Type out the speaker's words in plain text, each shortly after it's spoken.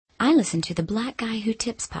I listen to the Black Guy Who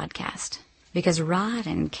Tips podcast because Rod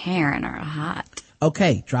and Karen are hot.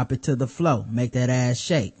 Okay, drop it to the flow. Make that ass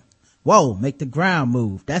shake. Whoa, make the ground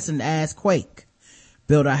move. That's an ass quake.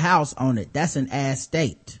 Build a house on it. That's an ass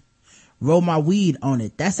state. Roll my weed on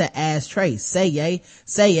it. That's an ass tray. Say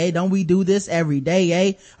yay, don't we do this every day,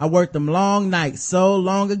 yay? I work them long nights so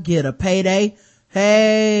long to get a payday.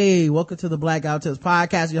 Hey, welcome to the Black Guy Who Tips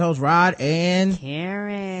podcast. Your host Rod and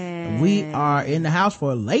Karen. We are in the house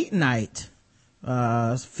for a late night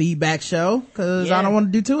feedback show because I don't want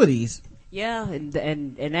to do two of these. Yeah,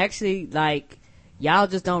 and actually, like, y'all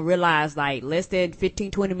just don't realize, like, less than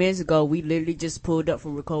 15-20 minutes ago, we literally just pulled up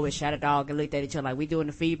from record with Shadow Dog and looked at each other like we doing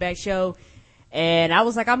the feedback show. And I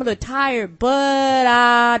was like, I'm a little tired, but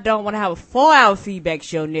I don't want to have a 4-hour feedback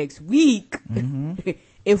show next week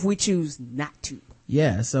if we choose not to.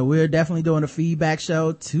 Yeah, so we're definitely doing a feedback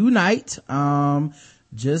show tonight.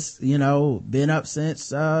 Just, been up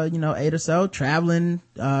since, 8 or so, traveling,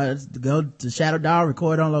 to go to Shadow Dog,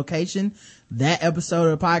 record on location. That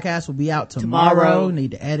episode of the podcast will be out tomorrow.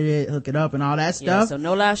 Need to edit it, hook it up and all that stuff. Yeah, so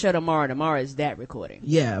no live show tomorrow. Tomorrow is that recording.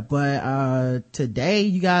 Yeah, but, today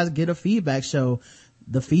you guys get a feedback show.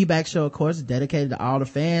 The feedback show, of course, is dedicated to all the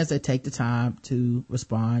fans that take the time to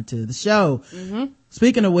respond to the show.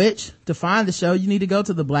 Speaking of which, to find the show, you need to go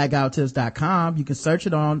to theblackguywhotips.com. You can search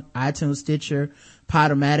it on iTunes, Stitcher,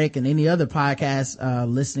 Podomatic, and any other podcast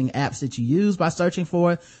listening apps that you use by searching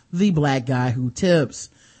for The Black Guy Who Tips.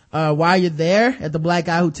 While you're there at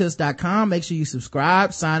theblackguywhotips.com, make sure you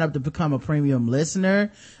subscribe, sign up to become a premium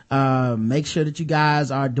listener. Make sure that you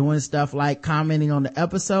guys are doing stuff like commenting on the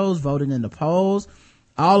episodes, voting in the polls.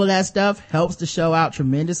 All of that stuff helps the show out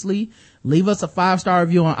tremendously. Leave us a 5-star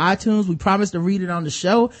review on iTunes. We promise to read it on the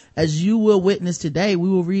show. As you will witness today, we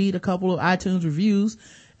will read a couple of iTunes reviews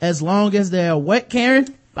as long as they're what,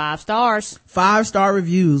 Karen? 5 stars. 5-star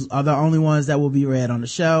reviews are the only ones that will be read on the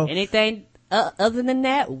show. Anything other than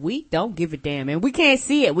that, we don't give a damn, and we can't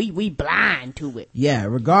see it. We blind to it. Yeah,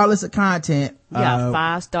 regardless of content. Yeah,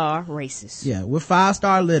 5-star racist. Yeah, we're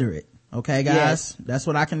 5-star literate. Okay, guys? Yes. That's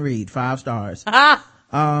what I can read. 5 stars.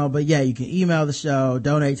 But yeah, you can email the show,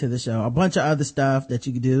 donate to the show, a bunch of other stuff that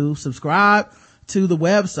you can do. Subscribe to the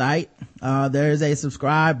website. There is a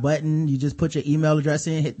subscribe button. You just put your email address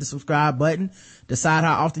in, hit the subscribe button, decide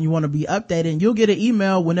how often you want to be updated, and you'll get an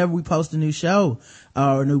email whenever we post a new show,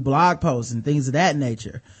 or a new blog post and things of that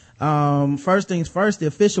nature. First things first, the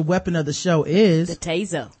official weapon of the show is the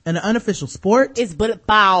taser, and the unofficial sport is bullet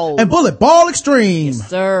ball and bullet ball extreme. Yes,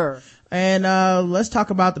 sir. And let's talk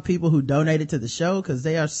about the people who donated to the show because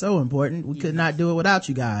they are so important. We could not do it without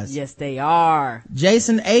you guys. Yes, they are.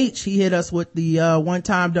 Jason H, he hit us with the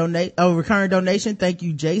one-time recurring donation. Thank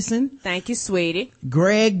you, Jason. Thank you, sweetie.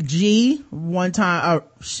 Greg G, recurring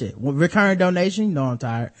donation. You know I'm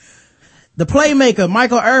tired. The Playmaker,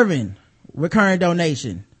 Michael Irvin, recurring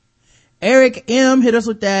donation. Eric M hit us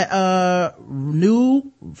with that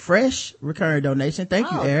new fresh recurring donation.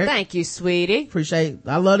 Thank you, Eric. Thank you, sweetie.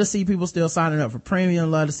 I love to see people still signing up for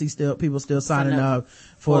premium. Love to see people still signing up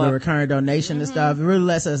for the recurring donation and stuff. It really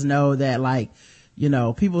lets us know that, like,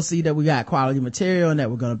 people see that we got quality material and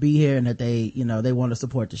that we're going to be here and that they want to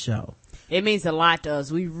support the show. It means a lot to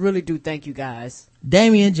us. We really do. Thank you, guys.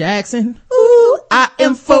 Damian Jackson, ooh, I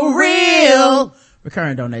am for real.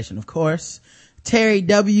 Recurring donation, of course. Terry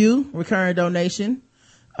W, recurring donation.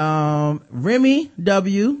 Remy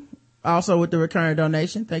W, also with the recurring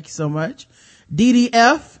donation. Thank you so much.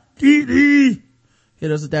 DDF,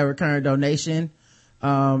 hit us with that recurring donation.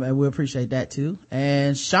 And we appreciate that too.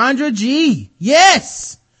 And Chandra G,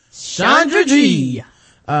 yes! Chandra G,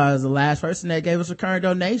 is the last person that gave us recurring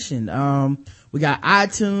donation. We got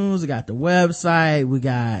iTunes, we got the website, we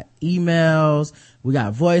got emails, we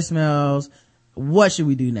got voicemails. What should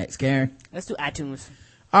we do next, Karen? Let's do iTunes.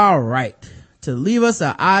 All right. To leave us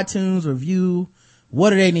an iTunes review,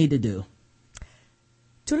 what do they need to do?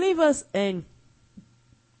 To leave us a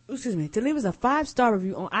 5-star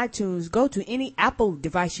review on iTunes, go to any Apple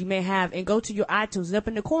device you may have and go to your iTunes and up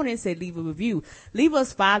in the corner and say leave a review. Leave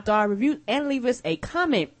us 5-star reviews and leave us a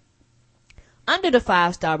comment under the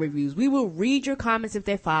 5-star reviews. We will read your comments if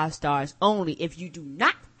they're 5 stars only. If you do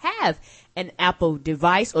not have an Apple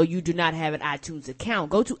device or you do not have an iTunes account,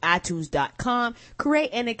 go to iTunes.com, create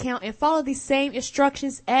an account, and follow the same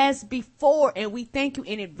instructions as before. And we thank you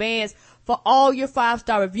in advance for all your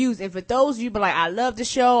 5-star reviews. And for those of you be like, I love the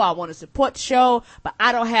show, I want to support the show, but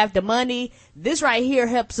I don't have the money, this right here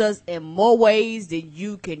helps us in more ways than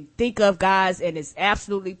you can think of, guys, and it's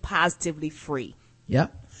absolutely positively free.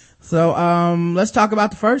 Yep. So let's talk about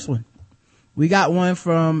the first one. We got one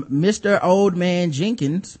from Mr. Old Man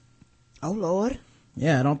Jenkins. Oh, Lord.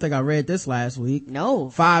 Yeah, I don't think I read this last week. No.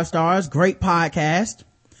 5 stars. Great podcast.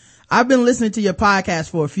 I've been listening to your podcast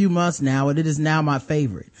for a few months now, and it is now my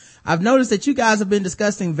favorite. I've noticed that you guys have been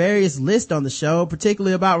discussing various lists on the show,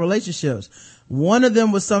 particularly about relationships. One of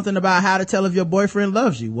them was something about how to tell if your boyfriend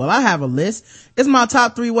loves you. Well, I have a list. It's my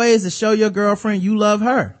top 3 ways to show your girlfriend you love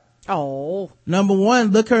her. Oh. Number 1,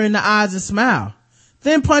 look her in the eyes and smile.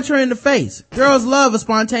 Then punch her in the face. Girls love a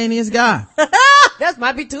spontaneous guy. That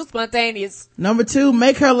might be too spontaneous. Number 2,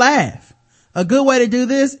 make her laugh. A good way to do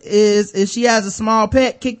this is if she has a small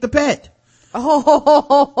pet, kick the pet.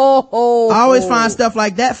 Oh. I always find stuff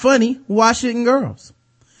like that funny while shitting girls.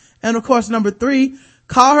 And of course, number 3,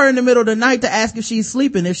 call her in the middle of the night to ask if she's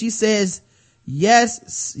sleeping. If she says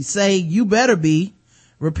yes, say you better be.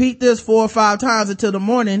 Repeat this 4 or 5 times until the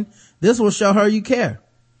morning. This will show her you care.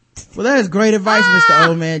 Well, that is great advice, Mr.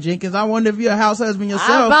 Old Man Jenkins. I wonder if you're a house husband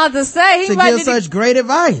yourself. I'm about to say, to give such great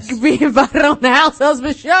advice. Be invited on the House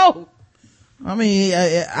Husband show. I mean,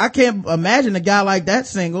 I can't imagine a guy like that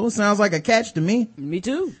single. It sounds like a catch to me. Me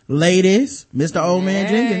too. Ladies, Mr. Old Man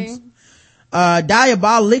Jenkins.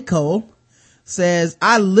 Diabolico says,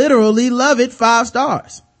 I literally love it, 5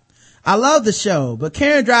 stars. I love the show, but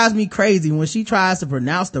Karen drives me crazy when she tries to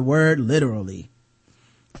pronounce the word literally.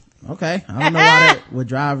 Okay. I don't know why that would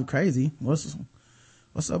drive her crazy. What's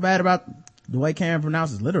so bad about the way Karen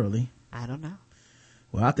pronounces literally? I don't know.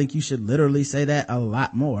 Well, I think you should literally say that a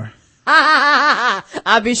lot more.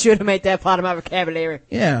 I'll be sure to make that part of my vocabulary.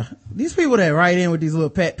 Yeah. These people that write in with these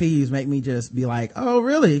little pet peeves make me just be like, oh,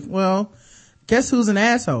 really? Well, guess who's an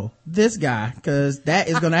asshole? This guy. Cause that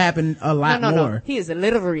is going to happen a lot more. No. He is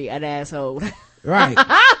literally an asshole. Right.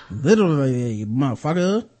 Literally,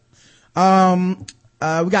 motherfucker.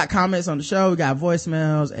 We got comments on the show. We got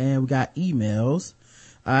voicemails and we got emails.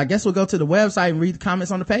 I guess we'll go to the website and read the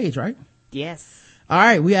comments on the page, right? Yes. All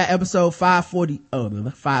right, we at episode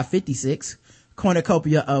 556,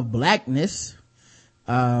 Cornucopia of Blackness.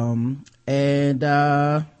 Let's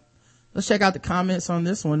check out the comments on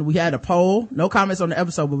this one. We had a poll, no comments on the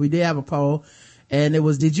episode, but we did have a poll, and it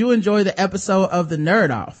was, did you enjoy the episode of the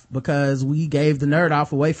Nerd Off? Because we gave the Nerd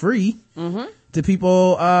Off away free to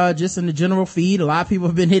people, just in the general feed. A lot of people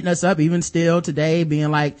have been hitting us up, even still today, being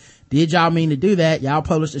like, did y'all mean to do that? Y'all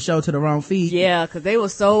published the show to the wrong feed. Yeah, cause they were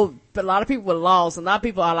a lot of people were lost. A lot of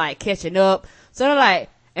people are like catching up. So they're like,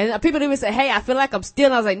 and people even say, hey, I feel like I'm still.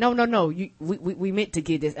 And I was like, no. We meant to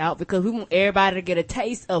get this out because we want everybody to get a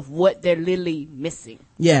taste of what they're literally missing.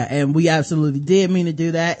 Yeah, and we absolutely did mean to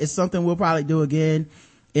do that. It's something we'll probably do again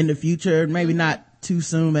in the future. Maybe not too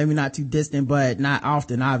soon, maybe not too distant, but not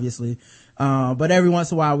often, obviously. But every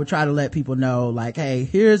once in a while we try to let people know, like, hey,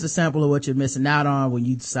 here's a sample of what you're missing out on when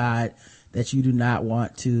you decide that you do not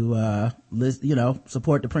want to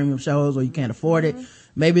support the premium shows or you can't afford it.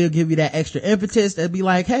 Maybe it'll give you that extra impetus that'd be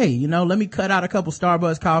like, hey, let me cut out a couple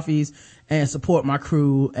Starbucks coffees and support my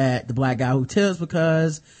crew at the Black Guy Who Tips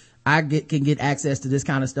because I can get access to this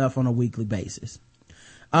kind of stuff on a weekly basis.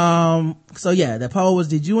 So yeah, the poll was,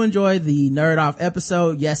 did you enjoy the Nerd Off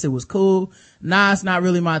episode? Yes, it was cool. Nah, it's not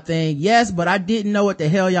really my thing. Yes, but I didn't know what the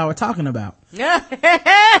hell y'all were talking about.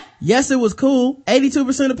 Yes, it was cool.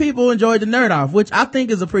 82% of people enjoyed the Nerd Off, which I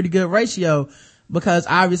think is a pretty good ratio because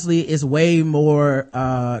obviously it's way more,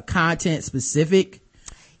 content specific.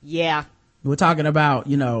 Yeah. We're talking about,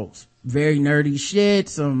 very nerdy shit,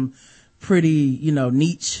 some pretty,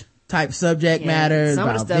 niche type subject matters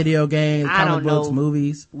about video games, comic books,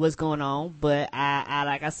 movies. What's going on? But I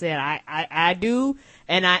like I said, I do,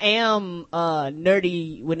 and I am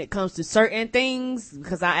nerdy when it comes to certain things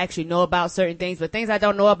because I actually know about certain things, but things I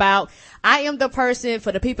don't know about, I am the person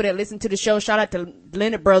for the people that listen to the show. Shout out to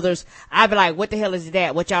Leonard Brothers. I be like, what the hell is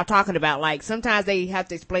that? What y'all talking about? Like sometimes they have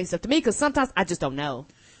to explain stuff to me because sometimes I just don't know.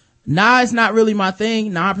 Nah, it's not really my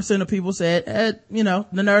thing. 9% of people said, the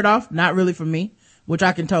Nerd Off, not really for me. Which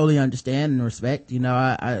I can totally understand and respect. All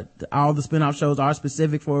the spinoff shows are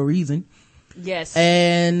specific for a reason. Yes.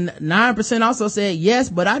 And 9% also said yes,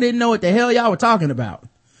 but I didn't know what the hell y'all were talking about.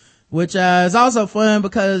 Which, is also fun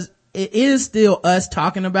because it is still us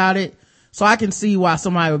talking about it. So I can see why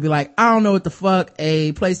somebody would be like, I don't know what the fuck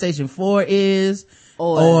a PlayStation 4 is.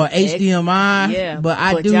 Or HDMI. Yeah. But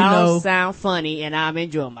I do y'all know. Sound funny and I'm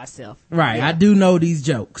enjoying myself. Right. Yeah. I do know these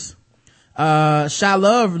jokes. Shy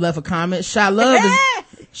Love left a comment. Shy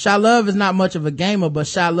Love is not much of a gamer, but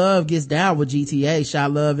Shy Love gets down with GTA. Shy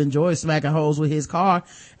Love enjoys smacking hoes with his car.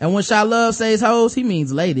 And when Shy Love says hoes, he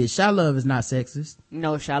means ladies. Shy Love is not sexist.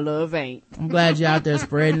 No, Shy Love ain't. I'm glad you're out there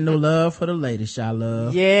spreading the love for the ladies, Shy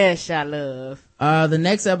Love. Yeah, Shy Love. The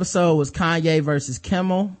next episode was Kanye versus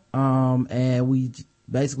Kimmel. And we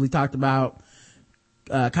basically talked about,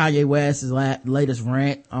 Kanye West's latest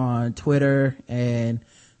rant on Twitter and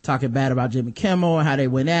talking bad about Jimmy Kimmel and how they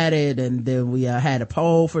went at it. And then we had a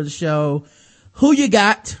poll for the show. Who you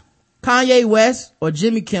got, Kanye West or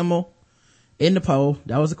Jimmy Kimmel, in the poll?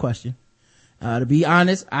 That was the question. To be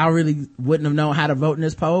honest, I really wouldn't have known how to vote in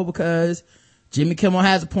this poll because Jimmy Kimmel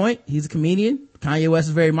has a point. He's a comedian. Kanye West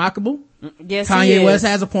is very mockable. Yes, Kanye West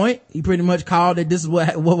has a point. He pretty much called that this is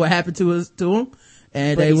what would happen to him,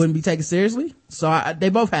 and they wouldn't be taken seriously. So they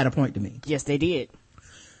both had a point to me. Yes, they did.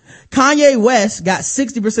 Kanye West got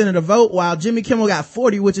 60% of the vote while Jimmy Kimmel got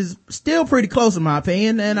 40, which is still pretty close in my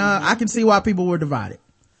opinion. And, I can see why people were divided.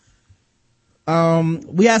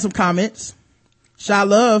 We had some comments. Sha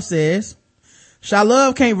Love says, Sha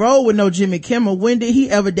Love can't roll with no Jimmy Kimmel. When did he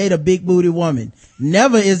ever date a big booty woman?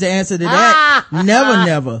 Never is the answer to that.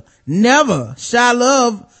 Never. Sha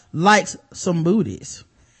Love likes some booties.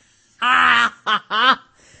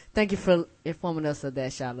 Thank you for informing us of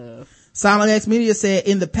that, Sha Love. Silent X Media said,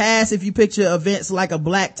 in the past, if you picture events like a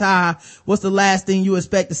black tie, what's the last thing you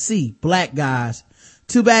expect to see? Black guys.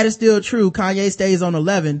 Too bad it's still true. Kanye stays on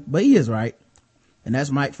 11, but he is right. And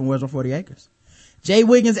that's Mike from Where's My 40 Acres. Jay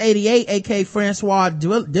Wiggins 88, aka Francois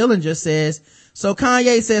Dillinger, says, so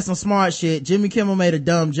Kanye said some smart shit. Jimmy Kimmel made a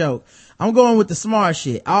dumb joke. I'm going with the smart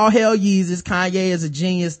shit. All hell Yeezus. Kanye is a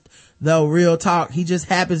genius, though. Real talk. He just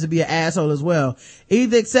happens to be an asshole as well.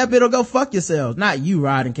 Either accept it or go fuck yourselves. Not you,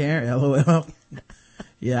 Rod and Karen. LOL.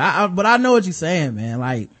 Yeah, but I know what you're saying, man.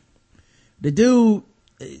 Like, the dude,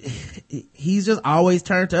 he's just always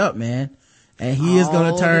turned up, man. And he is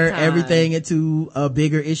going to turn everything into a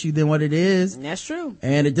bigger issue than what it is. That's true.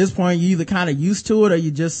 And at this point, you either kind of used to it or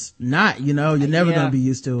you just not, you're never going to be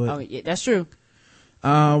used to it. Oh, yeah, that's true.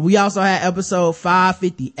 We also had episode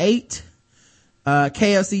 558.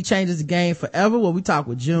 KFC changes the game forever. Well, we talked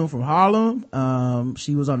with June from Harlem.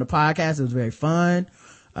 She was on the podcast. It was very fun,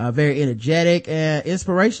 very energetic and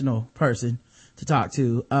inspirational person to talk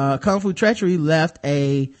to. Kung Fu Treachery left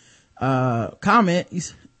a,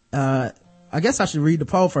 comment. I guess I should read the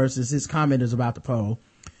poll first since his comment is about the poll.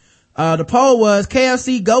 The poll was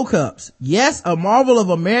KFC Go Cups. Yes, a marvel of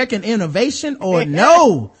American innovation, or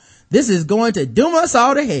no, this is going to doom us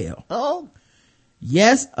all to hell. Oh.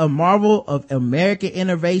 Yes, a marvel of American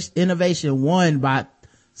innovation won by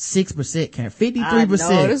 6%, Karen. 53%.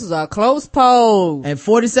 No, this is a close poll. And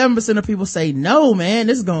 47% of people say, no, man,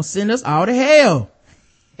 this is going to send us all to hell.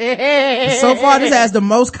 So far, this has the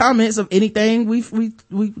most comments of anything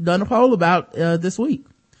we've done a poll about, this week.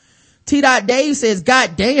 T.Dave says,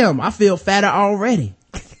 God damn, I feel fatter already.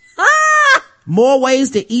 More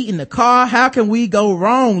ways to eat in the car. How can we go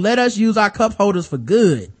wrong? Let us use our cup holders for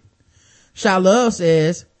good. Sha Love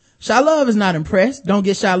says, Sha Love is not impressed. Don't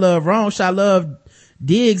get Sha Love wrong. Sha Love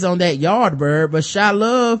digs on that Yardbird, but Sha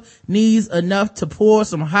Love needs enough to pour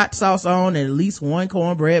some hot sauce on and at least one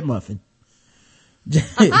cornbread muffin. Jay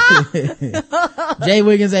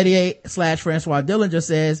Wiggins 88 / Francois Dillinger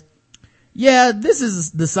says, yeah, this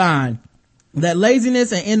is the sign that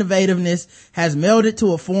laziness and innovativeness has melded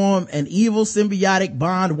to form an evil symbiotic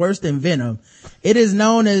bond worse than venom. It is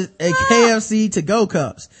known as a KFC to go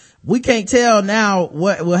cups. We can't tell now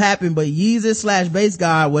what will happen, but Yeezus / base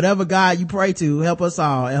God, whatever God you pray to, help us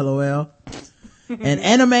all. LOL. And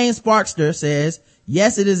Anime Sparkster says,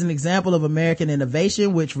 yes, it is an example of American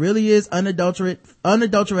innovation, which really is unadulterated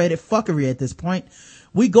fuckery at this point.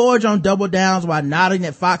 We gorge on double downs while nodding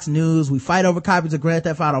at Fox News. We fight over copies of Grand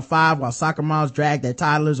Theft Auto 5 while soccer moms drag their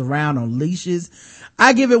toddlers around on leashes.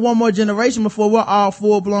 I give it one more generation before we're all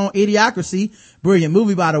full-blown idiocracy. Brilliant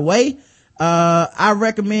movie, by the way. I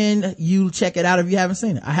recommend you check it out if you haven't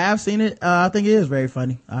seen it. I have seen it. I think it is very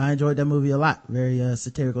funny. I enjoyed that movie a lot. Very,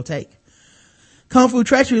 satirical take. Kung Fu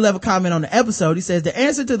Treachery left a comment on the episode. He says, the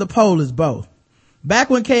answer to the poll is both. Back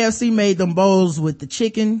when KFC made them bowls with the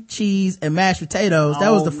chicken, cheese, and mashed potatoes, that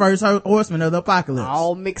was the first horseman of the apocalypse.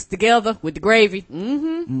 All mixed together with the gravy.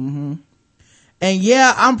 And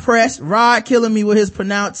yeah, I'm pressed. Rod killing me with his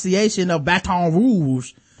pronunciation of Baton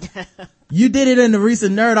Rouge. You did it in the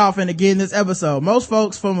recent Nerd Off and again this episode. Most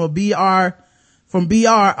folks from BR are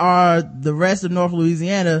the rest of North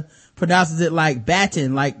Louisiana pronounces it like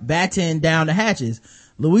batten down the hatches.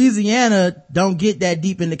 Louisiana don't get that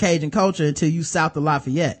deep into Cajun culture until you south of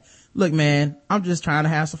Lafayette. Look, man, I'm just trying to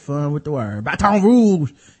have some fun with the word. Baton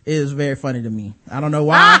Rouge is very funny to me. I don't know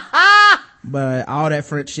why, but all that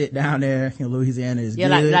French shit down there in Louisiana is good.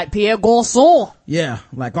 Like Pierre Garçon. Yeah,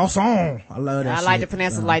 like Garçon. I love that shit. I like to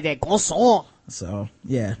pronounce it like that. Garçon. So,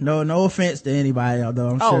 yeah, no offense to anybody, although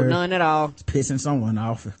I'm sure none at all. It's pissing someone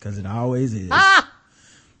off, because it always is.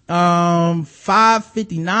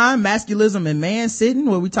 5:59, masculism and man sitting,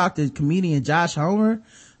 where we talked to comedian Josh Homer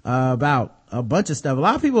about a bunch of stuff. A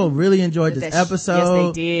lot of people really enjoyed this episode. Yes,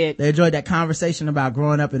 they did. They enjoyed that conversation about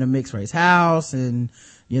growing up in a mixed race house and,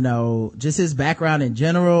 you know, just his background in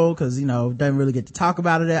general, because, you know, doesn't really get to talk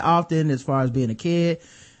about it that often as far as being a kid.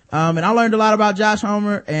 And I learned a lot about Josh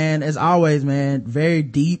Homer, and as always, man, very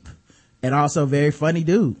deep and also very funny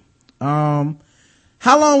dude.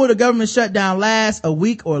 How long will the government shutdown last? A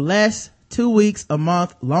week or less? 2 weeks? A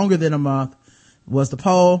month? Longer than a month? Was the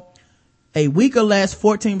poll. A week or less,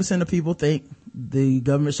 14% of people think the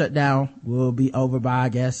government shutdown will be over by, I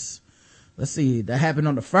guess, let's see, that happened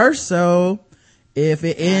on the 1st, so if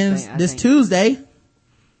it ends this Tuesday,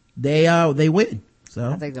 they win. So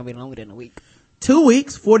I think it's gonna be longer than a week. 2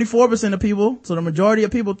 weeks, 44% of people, so the majority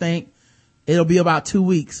of people think it'll be about 2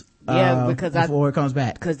 weeks. Because before it comes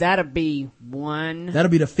back. Because that'll be That'll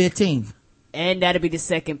be the 15th. And that'll be the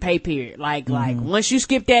second pay period. Like once you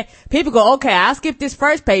skip that, people go, okay, I'll skip this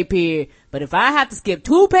first pay period. But if I have to skip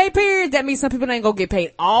 2 pay periods, that means some people ain't gonna get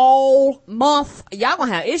paid all month. Y'all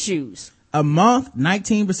gonna have issues. A month,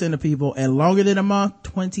 19% of people, and longer than a month,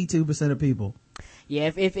 22% of people.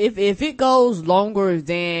 Yeah, if it goes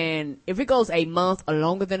if it goes a month or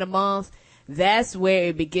longer than a month, that's where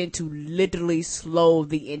it begin to literally slow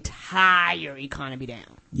the entire economy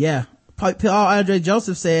down. Yeah. Paul Andre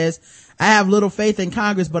Joseph says, I have little faith in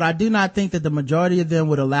Congress, but I do not think that the majority of them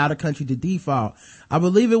would allow the country to default. I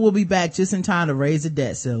believe it will be back just in time to raise the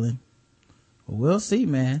debt ceiling. We'll see,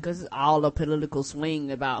 man. Because it's all a political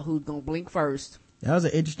swing about who's gonna blink first. That was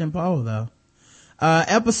an interesting poll, though.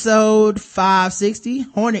 Episode 560,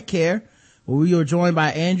 Hornet Care, where we were joined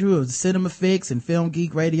by Andrew of Cinema Fix and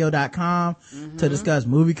FilmGeekRadio.com to discuss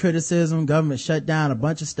movie criticism, government shutdown, a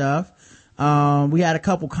bunch of stuff. We had a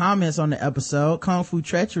couple comments on the episode. Kung Fu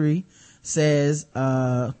Treachery says,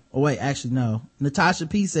 Natasha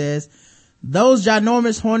P says, those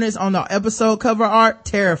ginormous hornets on the episode cover art,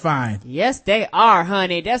 terrifying. Yes, they are,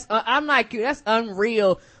 honey. That's, I'm like you, that's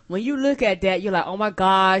unreal. When you look at that, you're like, oh my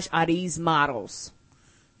gosh, are these models?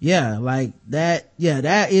 Yeah, like that. Yeah,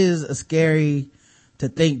 that is a scary to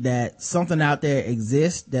think that something out there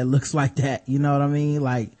exists that looks like that. You know what I mean?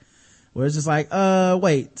 Like, where it's just like,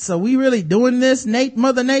 wait, so we really doing this?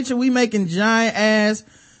 Mother Nature, we making giant ass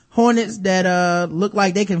hornets that, look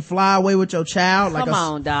like they can fly away with your child. Come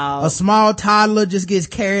on, dog. A small toddler just gets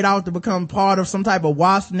carried off to become part of some type of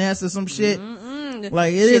wasp nest or some shit.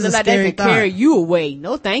 Like, it is a scary they can carry you away.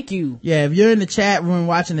 No, thank you. Yeah, if you're in the chat room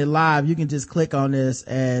watching it live, you can just click on this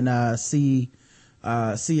and, see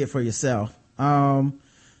it for yourself.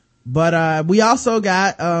 But we also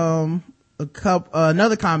got,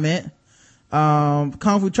 another comment.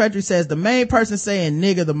 Kung Fu Treachery says the main person saying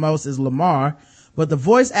nigga the most is Lamar, but the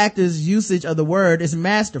voice actor's usage of the word is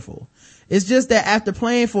masterful. It's just that after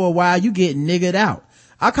playing for a while, you get niggered out.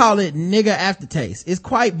 I call it nigga aftertaste. It's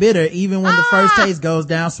quite bitter even when the first taste goes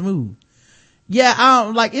down smooth.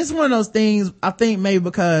 Yeah, it's one of those things, I think maybe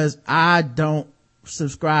because I don't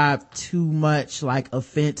subscribe too much like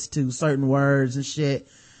offense to certain words and shit.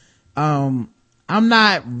 I'm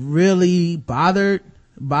not really bothered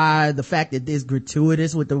by the fact that it's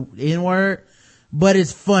gratuitous with the N-word, but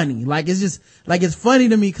it's funny. Like, it's just, like, it's funny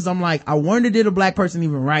to me because I'm like, I wonder did a black person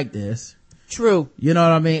even write this? True. You know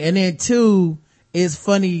what I mean? And then two, it's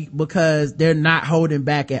funny because they're not holding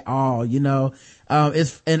back at all, you know?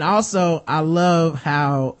 And also I love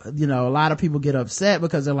how, you know, a lot of people get upset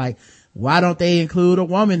because they're like, why don't they include a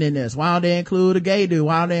woman in this? Why don't they include a gay dude?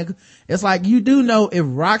 Why don't they it's like, you do know if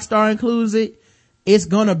Rockstar includes it, it's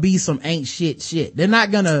gonna be some ain't shit. They're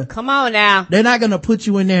not gonna come on now. They're not gonna put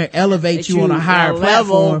you in there and elevate you on a higher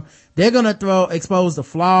platform. They're gonna expose the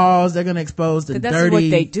flaws. They're gonna expose the that's dirty. That's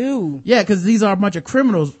what they do. Yeah, cause these are a bunch of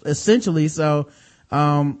criminals essentially. So,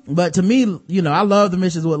 but to me, you know, I love the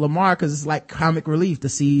missions with Lamar cause it's like comic relief to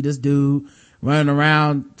see this dude running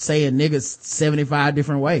around saying niggas 75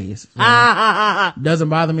 different ways. So, doesn't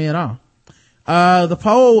bother me at all. The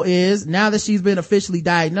poll is, now that she's been officially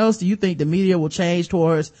diagnosed, do you think the media will change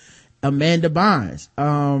towards Amanda Bynes?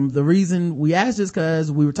 The reason we asked is cause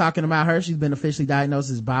we were talking about her. She's been officially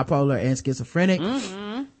diagnosed as bipolar and schizophrenic.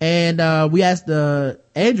 And, we asked,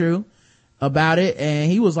 Andrew about it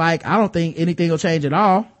and he was like, I don't think anything will change at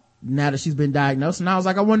all now that she's been diagnosed. And I was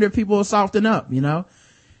like, I wonder if people will soften up, you know?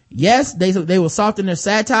 Yes, they will soften their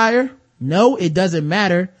satire. No, it doesn't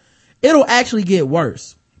matter. It'll actually get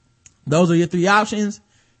worse. Those are your three options.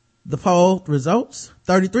 The poll results.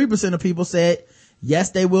 33% of people said, yes,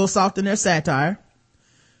 they will soften their satire.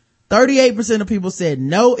 38% of people said,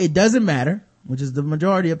 no, it doesn't matter, which is the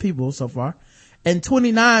majority of people so far. And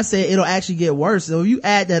 29 said it'll actually get worse. So if you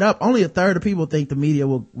add that up, only a third of people think the media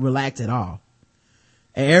will relax at all.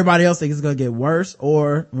 And everybody else thinks it's going to get worse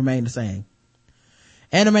or remain the same.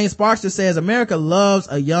 Anime Sparkster says America loves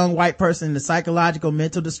a young white person in psychological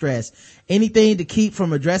mental distress. Anything to keep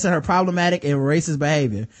from addressing her problematic and racist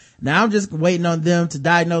behavior. Now I'm just waiting on them to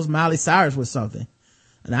diagnose Miley Cyrus with something.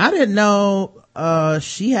 And I didn't know,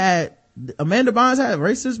 Amanda Bynes had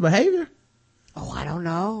racist behavior. Oh, I don't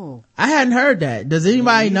know. I hadn't heard that. Does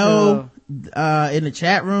anybody know, in the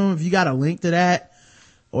chat room, if you got a link to that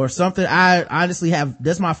or something? I honestly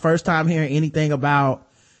that's my first time hearing anything about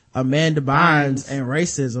Amanda Bynes and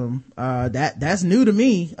racism. That's new to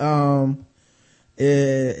me.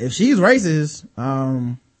 If she's racist,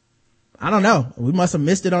 I don't know. We must have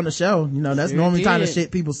missed it on the show. That's normally kind of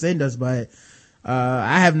shit people send us, but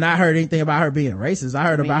I have not heard anything about her being racist. I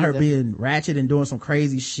heard about her being ratchet and doing some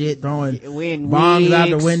crazy shit, throwing bombs out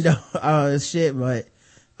the window, shit. But,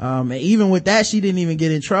 and even with that, she didn't even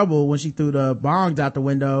get in trouble when she threw the bombs out the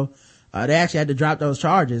window. They actually had to drop those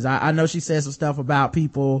charges. I know she said some stuff about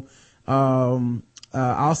people.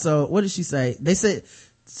 Also, what did she say?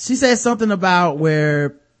 She said something about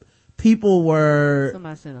where people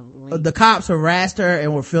the cops harassed her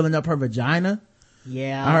and were filling up her vagina.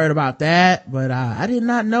 Yeah. I heard about that, but I did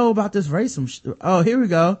not know about this racism. Oh, here we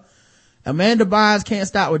go. Amanda Bynes can't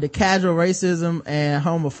stop with the casual racism and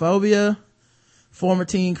homophobia. Former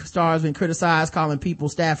teen star has been criticized calling people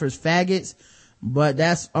staffers faggots, but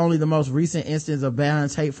that's only the most recent instance of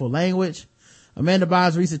Bynes' hateful language. Amanda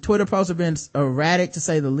Bynes' recent Twitter posts have been erratic to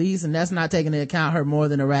say the least, and that's not taking into account her more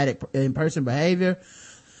than erratic in-person behavior.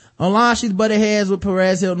 Online, she's butted heads with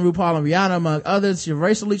Perez Hilton, RuPaul, and Rihanna, among others. She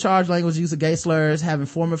racially charged language, use of gay slurs, having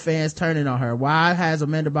former fans turning on her. Why has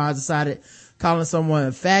Amanda Bynes decided calling someone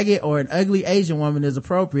a faggot or an ugly Asian woman is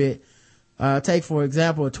appropriate? Take, for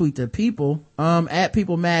example, a tweet to People. At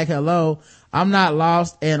People Mag, hello. I'm not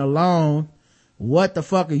lost and alone. What the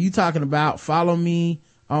fuck are you talking about? Follow me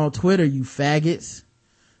on Twitter, you faggots.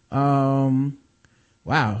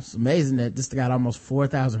 Wow, it's amazing that this got almost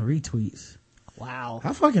 4,000 retweets. Wow.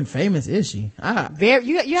 How fucking famous is she?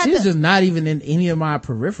 She's just not even in any of my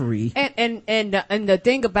periphery. And the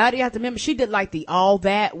thing about it, you have to remember, she did like the All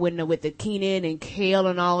That with the Kenan and Kel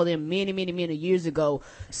and all of them many years ago.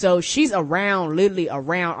 So she's literally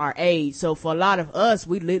around our age. So for a lot of us,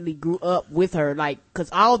 we literally grew up with her, cause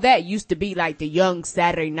All That used to be like the young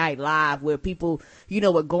Saturday Night Live where people,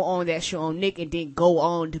 would go on that show on Nick and then go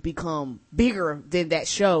on to become bigger than that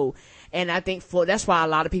show. And I think that's why a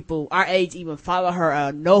lot of people our age even follow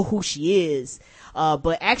her, know who she is.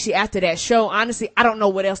 But actually after that show, honestly, I don't know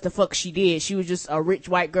what else the fuck she did. She was just a rich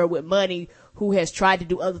white girl with money who has tried to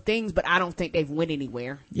do other things, but I don't think they've went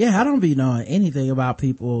anywhere. Yeah, I don't be knowing anything about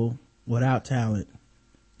people without talent.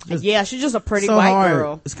 Yeah, she's just a pretty white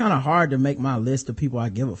girl. It's kind of hard to make my list of people I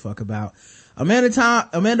give a fuck about. Amanda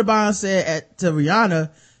Bynes said to Rihanna,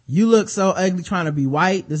 "You look so ugly trying to be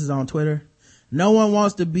white." This is on Twitter. "No one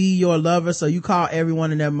wants to be your lover, so you call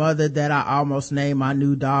everyone and their mother that I almost named my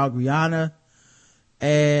new dog Rihanna."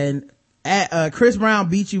 And Chris Brown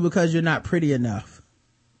beat you because you're not pretty enough.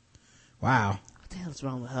 Wow. What the hell's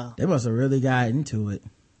wrong with her? They must have really got into it.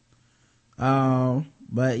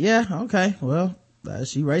 But yeah, okay. Well,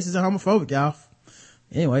 she racist and homophobic, y'all.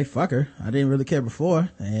 Anyway, fuck her. I didn't really care before.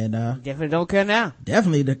 And, definitely don't care now.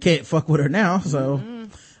 Definitely can't fuck with her now. So,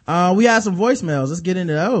 we got some voicemails. Let's get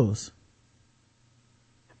into those.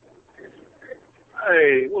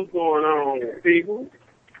 Hey, what's going on, people?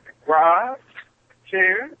 Rob,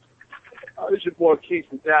 Sharon, this your boy Keith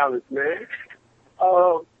from Dallas, man.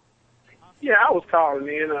 Yeah, I was calling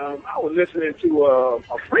in. I was listening to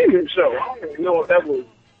a premium show. I don't even know if that was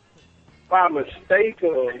by mistake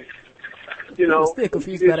or,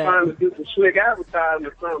 confused by that. Trying to do some slick advertising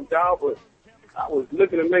or something, dog, but I was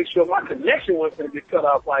looking to make sure my connection wasn't going to get cut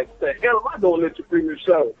off. Like, the hell am I doing this premium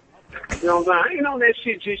show? You know what I'm saying? I ain't on that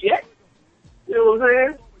shit just yet. You know what I'm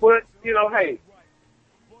saying? But, hey,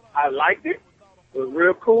 I liked it. It was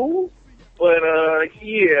real cool. But,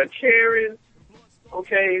 yeah, Karen,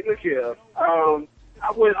 okay, look here. I'm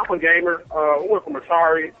a gamer. I went from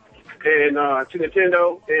Atari and to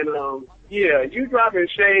Nintendo. And, yeah, you dropping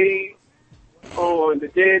shade on the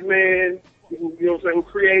dead man, who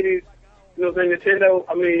created, Nintendo.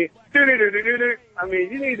 I mean,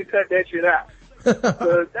 you need to cut that shit out. Cause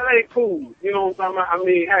that ain't cool. You know what I'm talking about? I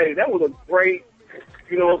mean, hey, that was a great,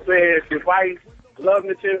 device. Love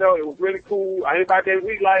Nintendo. It was really cool. I ain't about that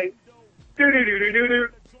week like,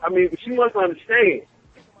 I mean, but you must understand.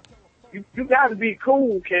 You gotta be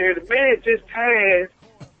cool, Karen. The man just passed,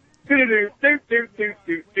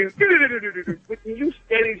 But you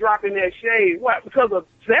steady dropping that shade. What? Because of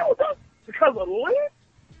Zelda? Because of Link?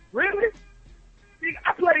 Really? See,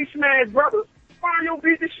 I played Smash Brothers. Mario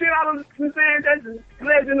beat the shit out of the man that's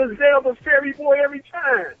Legend of Zelda Fairy Boy every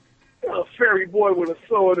time. A Fairy Boy with a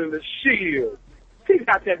sword and a shield. He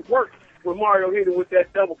got that work when Mario hit him with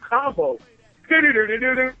that double combo. So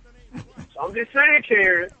I'm just saying,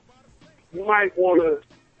 Karen, you might want to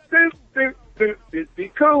be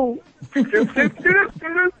cool. Hey,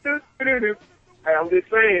 I'm just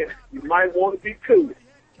saying, you might want to be cool.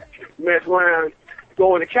 Mess around,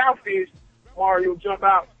 go in the cowfish, Mario jump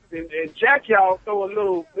out and jack y'all, throw a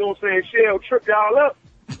little, you know what I'm saying, shell, trip y'all up.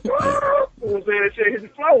 You know what I'm saying, that shit hit the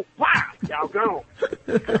floor, wow, y'all gone.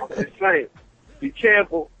 I'm just saying, be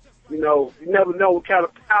careful, you know, you never know what kind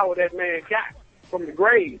of power that man got from the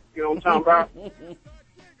grave, you know what I'm talking about?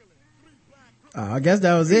 I guess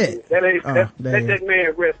that was it. Let that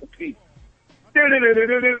man rest in peace.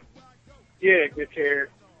 Yeah, good care.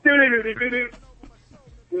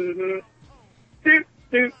 Mm-hmm.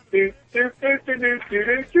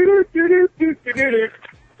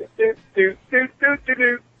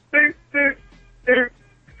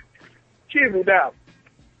 Chisel down.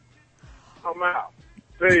 I'm out.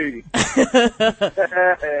 Hey.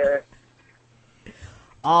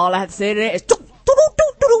 All I have to say to that is do.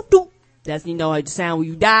 That's, you know, the sound when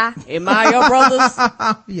you die in Mario Brothers.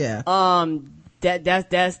 Yeah.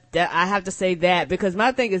 That I have to say that because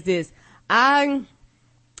my thing is this. I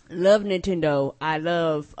love Nintendo. I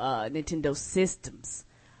love Nintendo systems.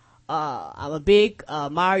 I'm a big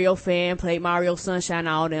Mario fan, played Mario Sunshine,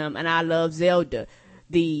 all them, and I love Zelda.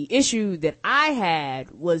 The issue that I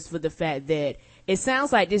had was for the fact that it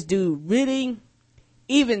sounds like this dude really,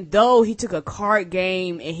 even though he took a card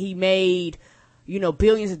game and he made, you know,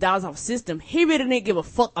 billions of dollars off a system, he really didn't give a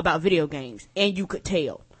fuck about video games, and you could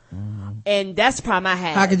tell. And that's the problem I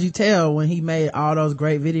had. How could you tell when he made all those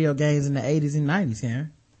great video games in the 80s and 90s,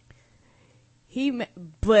 Karen?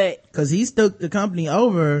 Because he took the company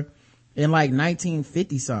over in like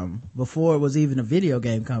 1950 something, before it was even a video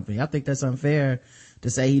game company. I think that's unfair to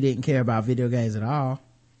say he didn't care about video games at all.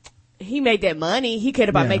 He made that money. He cared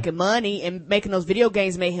about making money, and making those video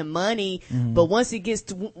games made him money. Mm-hmm. But once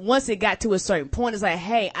it got to a certain point, it's like,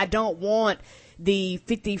 hey, I don't want the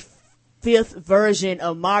 55th version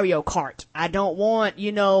of Mario Kart. I don't want,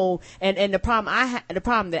 you know, and the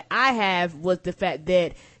problem that I have was the fact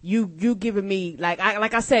that you giving me, like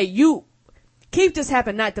I say, you Keith just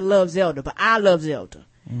happened not to love Zelda, but I love Zelda.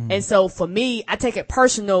 Mm. And so for me, I take it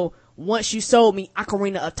personal once you sold me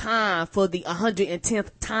Ocarina of Time for the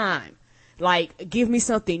 110th time. Like, give me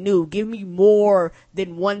something new. Give me more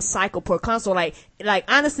than one cycle per console. Like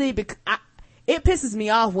honestly, because it pisses me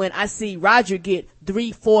off when I see Roger get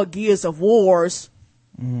 3-4 Gears of Wars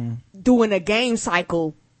doing a game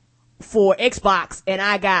cycle for Xbox, and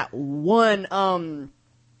I got one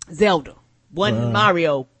Zelda, one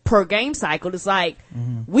Mario per game cycle. It's like,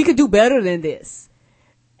 we could do better than this.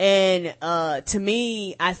 And to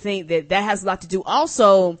me, I think that has a lot to do.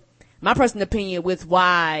 Also, my personal opinion with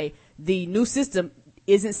why the new system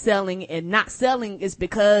isn't selling and not selling is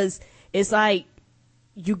because it's like,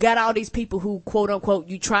 you got all these people who, quote unquote,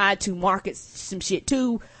 you tried to market some shit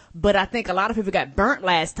to, but I think a lot of people got burnt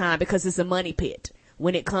last time because it's a money pit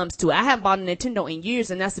when it comes to it. I haven't bought a Nintendo in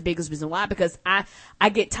years, and that's the biggest reason why, because I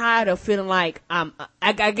get tired of feeling like,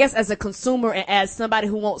 I guess as a consumer and as somebody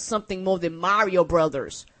who wants something more than Mario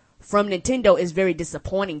Brothers from Nintendo is very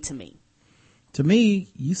disappointing to me. To me,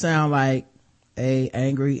 you sound like a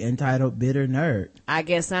angry, entitled, bitter nerd. I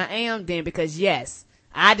guess I am then, because yes,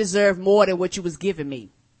 I deserve more than what you was giving me.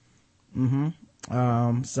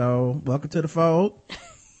 So welcome to the fold.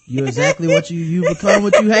 You're exactly what you become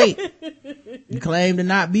what you hate. You claim to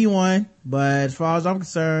not be one, but as far as I'm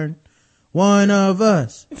concerned, one of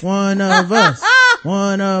us. Next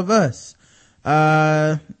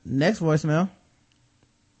voicemail.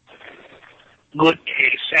 Good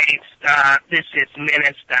day, Saints. This is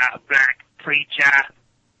Minister Black Preacher.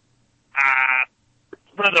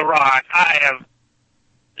 Brother Rod,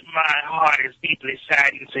 my heart is deeply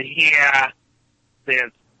saddened to hear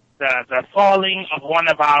the falling of one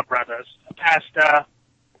of our brothers, a pastor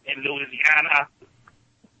in Louisiana.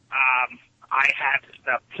 I had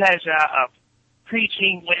the pleasure of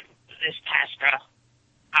preaching with this pastor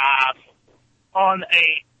on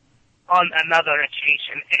another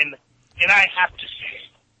occasion, and I have to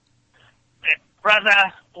say that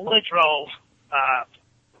Brother Woodrow, I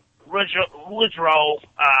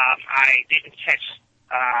didn't catch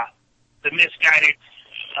the misguided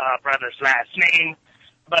brother's last name,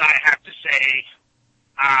 but I have to say,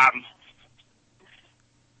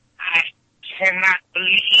 I cannot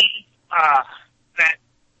believe that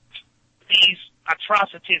these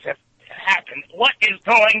atrocities have happened. What is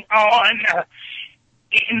going on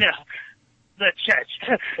in the church?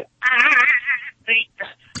 I think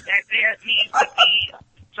that there needs to be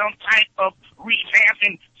some type of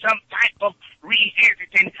revamping, some type of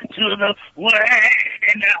revisiting to the word,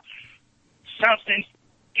 and something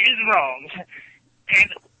is wrong.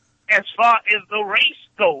 And as far as the race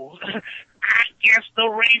goes, I guess the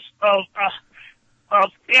race of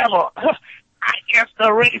devil, I guess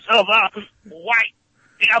the race of white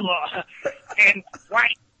devil, and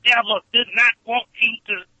white devil did not want you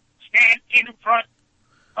to stand in front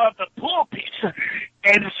of the pulpit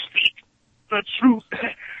and speak the truth.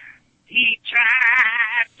 He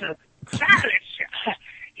tried to silence you.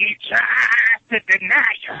 He tried to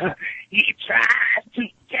deny you. He tried to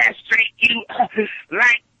castrate you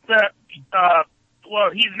like the, well,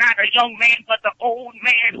 he's not a young man, but the old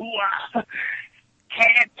man who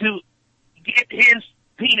had to get his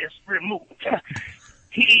penis removed.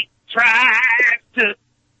 He tried to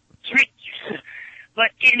trick you.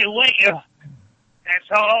 But anyway, that's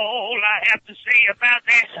all I have to say about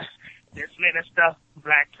that. This minister,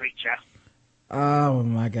 black preacher. Oh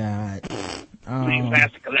my God. Please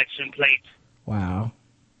pass the collection plate. Wow.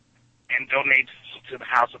 And donate to the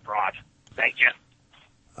House of Rod. Thank you.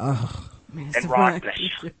 Oh. And Rod bless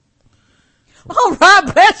you. Oh,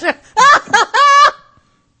 Rod bless you.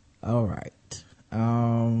 All right.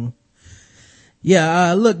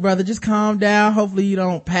 Yeah, look, brother, just calm down. Hopefully you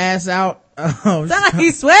don't pass out. Sound like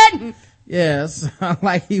he's sweating. Yeah, sound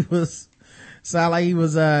like he was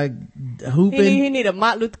hooping. He need a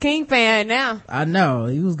Martin Luther King fan now. I know.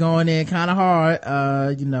 He was going in kind of hard.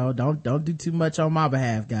 Don't do too much on my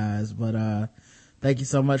behalf, guys. But, thank you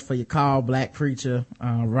so much for your call, Black Preacher.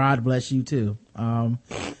 Rod bless you too.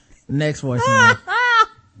 Next voicemail.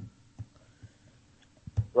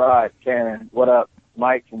 Rod, Karen, what up?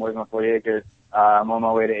 Mike from Working on 40 Acres. I'm on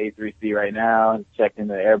my way to A3C right now, checked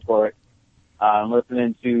into the airport. I'm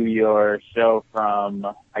listening to your show from,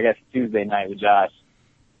 I guess, Tuesday night with Josh.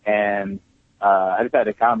 And I just had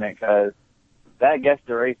to comment because that Guess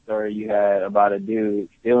the Race story you had about a dude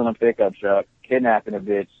stealing a pickup truck, kidnapping a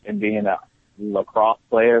bitch, and being a lacrosse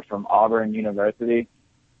player from Auburn University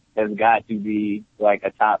has got to be like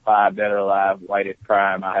a top 5 dead or alive whitest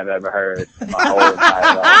crime I have ever heard in my whole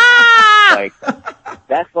entire life. Like,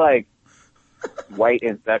 that's like white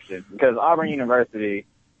inception, because Auburn University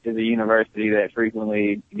is a university that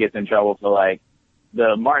frequently gets in trouble for like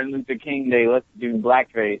the Martin Luther King Day let's do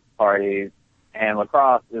blackface parties, and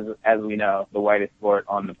lacrosse is, as we know, the whitest sport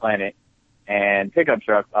on the planet, and pickup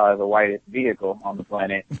trucks are the whitest vehicle on the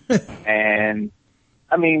planet. And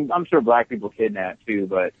I mean, I'm sure black people kidnap too,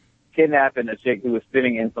 but kidnapping a chick who was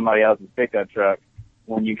sitting in somebody else's pickup truck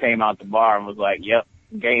when you came out the bar and was like, yep,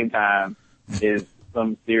 game time, is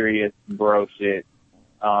some serious bro shit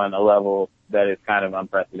on a level that is kind of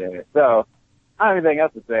unprecedented. So, I don't have anything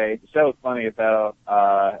else to say. The show's funny as hell,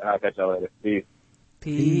 and I'll catch y'all later. Peace.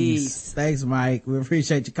 Peace. Thanks, Mike. We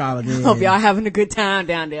appreciate you calling in. Hope y'all having a good time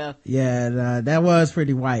down there. Yeah, that was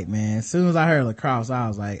pretty white, man. As soon as I heard lacrosse, I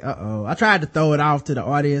was like, uh-oh. I tried to throw it off to the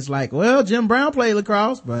audience like, well, Jim Brown played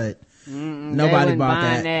lacrosse, but nobody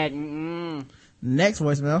bought that. Next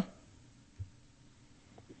voicemail.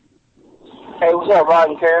 Hey, what's up, Rod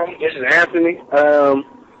and Karen? This is Anthony.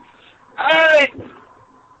 I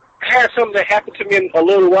had something that happened to me a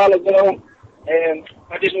little while ago, and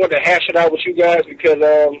I just wanted to hash it out with you guys because,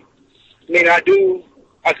 I could have, do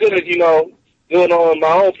it on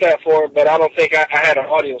my own platform, but I don't think I had an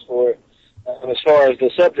audience for it as far as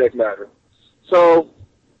the subject matter. So,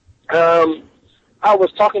 I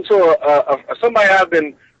was talking to somebody I've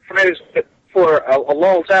been friends with for a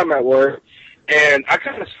long time at work, and I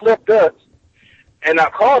kind of slipped up, and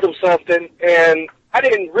I called him something, and I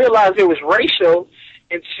didn't realize it was racial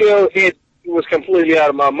until it was completely out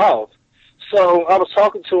of my mouth. So I was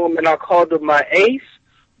talking to him, and I called him my ace,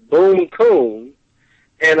 Boom Coon.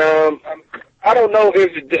 And I don't know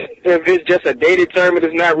if it's just a dated term and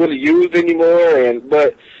it's not really used anymore.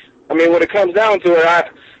 But I mean, when it comes down to it,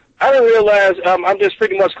 I didn't realize I'm just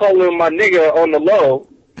pretty much calling him my nigga on the low.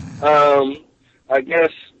 I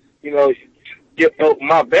guess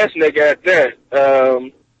my best nigga at that.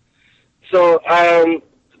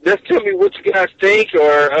 Just tell me what you guys think,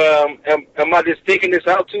 or am I just thinking this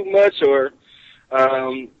out too much, or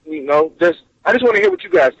I just want to hear what you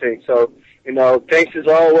guys think. So, thanks as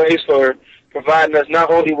always for providing us not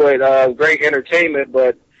only with great entertainment,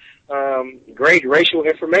 but great racial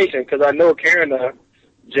information, because I know Karen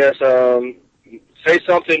just say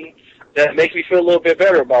something that makes me feel a little bit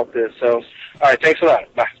better about this. So, all right, thanks a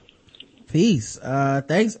lot. Bye. Peace.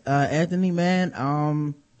 Thanks, Anthony,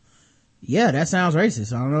 man. Yeah, that sounds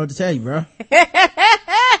racist. I don't know what to tell you, bro.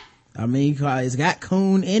 I mean, it's got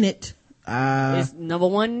coon in it. It's number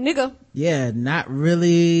one nigga. Yeah, not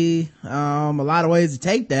really, a lot of ways to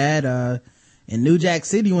take that. In New Jack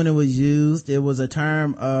City, when it was used, it was a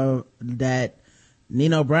term that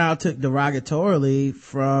Nino Brown took derogatorily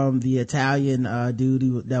from the Italian,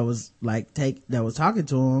 dude that was talking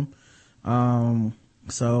to him.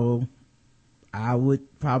 So I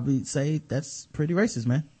would probably say that's pretty racist,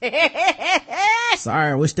 man.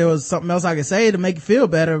 Sorry, I wish there was something else I could say to make you feel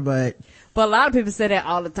better, but a lot of people say that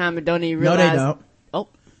all the time and don't even realize. No, they don't. Oh.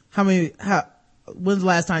 When's the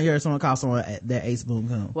last time you heard someone call someone that Ace Boon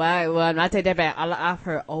Coon? Well, I take that back. I've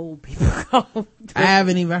heard old people call. I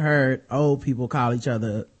haven't even heard old people call each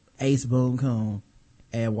other Ace Boon Coon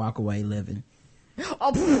and walk away living.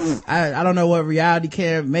 Oh. I don't know what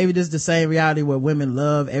reality maybe this is the same reality where women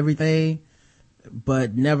love everything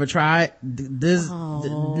but never try it. This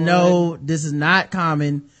is not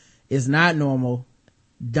common. It's not normal.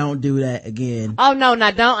 Don't do that again. Oh no,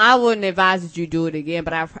 don't. I wouldn't advise that you do it again.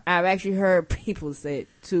 But I've actually heard people say it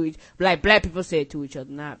to black people say it to each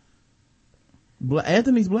other. Not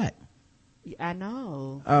Anthony's black. I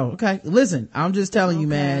know. Oh, okay. Listen, I'm just telling you,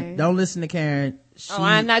 man. Don't listen to Karen.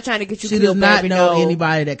 I'm not trying to get you. She does not know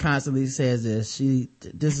anybody that constantly says this.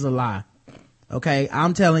 This is a lie. Okay,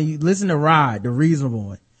 I'm telling you. Listen to Rod, the reasonable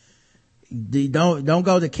one. Don't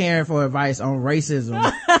go to Karen for advice on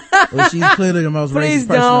racism. Well, she's clearly the most racist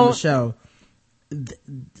person on the show.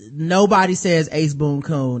 Nobody says Ace Boon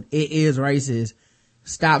Coon. It is racist.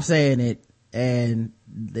 Stop saying it, and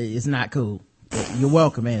it's not cool. You're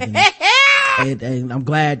welcome, Anthony. and I'm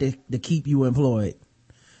glad to keep you employed.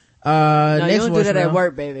 No, next you don't do that voicemail. at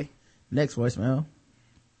work, baby. Next voicemail.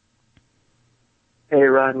 Hey,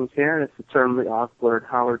 Rod and Karen, it's eternally awkward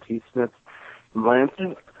Howard T. Smith from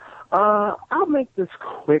Lansing. I'll make this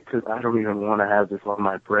quick because I don't even want to have this on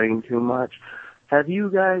my brain too much. Have you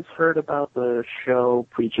guys heard about the show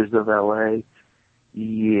Preachers of L.A.?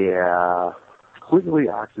 Yeah. Clearly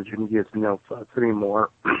Oxygen gives no fucks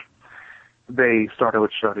anymore. They started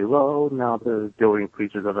with Shawty Low, now they're doing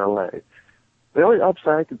Preachers of L.A. The only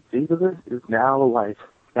upside I can see to this is now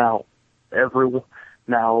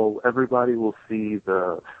everybody will see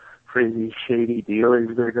the crazy, shady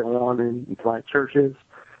dealings that go on in black churches.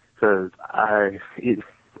 Because I think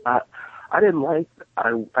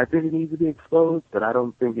it needs to be exposed, but I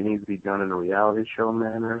don't think it needs to be done in a reality show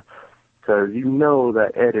manner. Because you know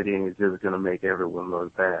that editing is just going to make everyone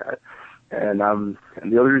look bad. And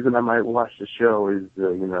the only reason I might watch the show is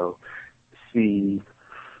to, see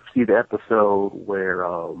the episode where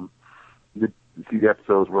the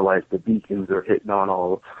episodes where like the deacons are hitting on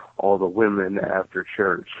all the women after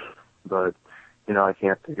church. But I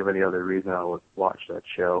can't think of any other reason I would watch that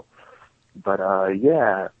show. But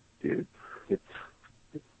yeah, dude, it's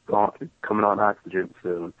coming on Oxygen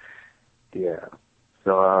soon. Yeah.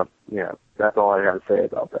 So yeah, that's all I got to say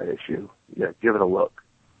about that issue. Yeah, give it a look.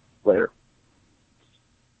 Later.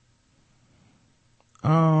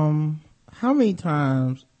 How many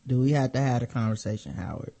times do we have to have a conversation,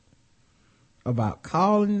 Howard, about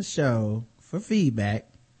calling the show for feedback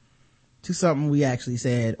to something we actually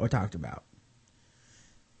said or talked about?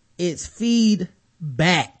 It's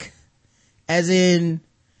feedback, as in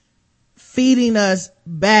feeding us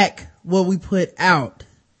back what we put out.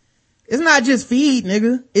 It's not just feed,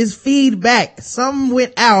 nigga. It's feedback. Something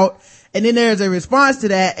went out, and then there's a response to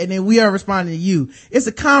that, and then we are responding to you. It's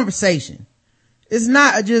a conversation. It's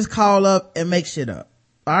not just call up and make shit up.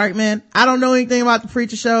 All right, man. I don't know anything about the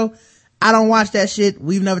Preacher Show. I don't watch that shit.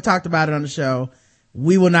 We've never talked about it on the show.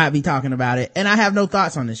 We will not be talking about it, and I have no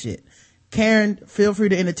thoughts on this shit. Karen, feel free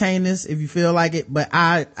to entertain this if you feel like it, but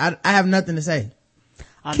I have nothing to say.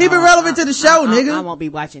 Keep it relevant to the show, nigga. I won't be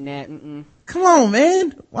watching that. Mm-mm. Come on,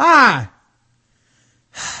 man. Why?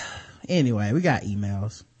 Anyway, we got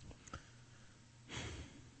emails.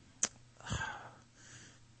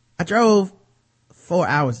 I drove 4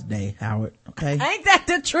 hours a day, Howard. Okay. Ain't that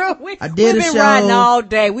the truth? We've a been show. riding all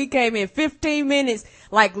day. We came in 15 minutes.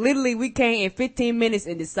 Like literally we came in 15 minutes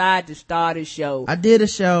and decided to start a show. I did a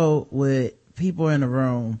show with people in the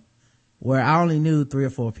room where I only knew 3 or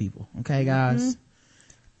 4 people. Okay, guys.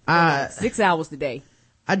 6 hours today.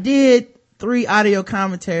 I did 3 audio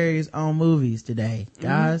commentaries on movies today,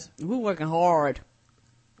 guys. We're working hard.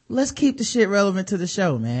 Let's keep the shit relevant to the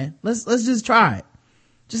show, man. Let's just try it.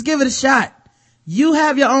 Just give it a shot. You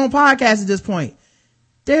have your own podcast at this point.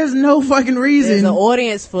 There's no fucking reason. There's an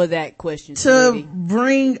audience for that question. To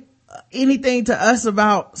bring anything to us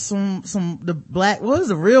about the black, what is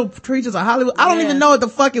the Real Creatures of Hollywood? I don't even know what the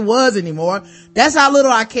fuck it was anymore. That's how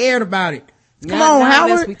little I cared about it. Come on,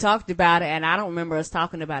 Howard. We talked about it, and I don't remember us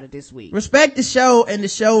talking about it this week. Respect the show, and the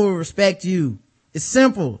show will respect you. It's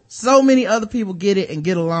simple. So many other people get it and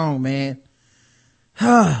get along, man.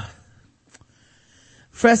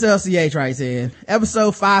 Fresh LCH writes in,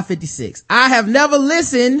 episode 556. I have never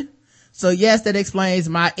listened, so yes, that explains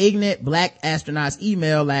my ignorant black astronaut's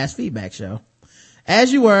email last feedback show.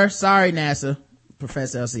 As you were, sorry NASA,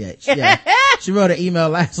 Professor LCH. Yeah. She wrote an email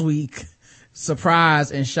last week,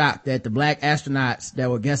 surprised and shocked that the black astronauts that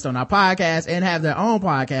were guests on our podcast and have their own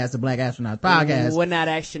podcast, the Black Astronauts Podcast, were not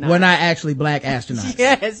astronauts. Were not actually black astronauts.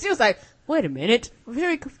 Yes, she was like, wait a minute, I'm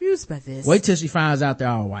very confused by this. Wait till she finds out they're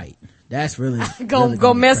all white. That's really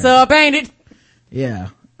go mess up, ain't it? Yeah.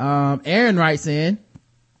 Aaron writes in,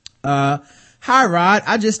 hi Rod,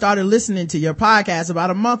 I just started listening to your podcast about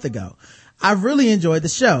a month ago. I've really enjoyed the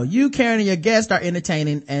show. You, Karen, and your guests are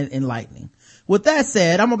entertaining and enlightening. With that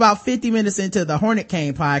said, I'm about 50 minutes into the Hornet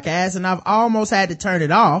Cane podcast, and I've almost had to turn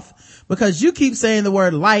it off because you keep saying the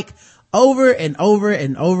word like over and over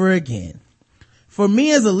and over again. For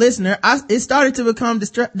me as a listener, it started to become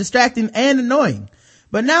distracting and annoying,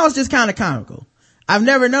 but now it's just kind of comical. I've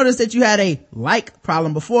never noticed that you had a like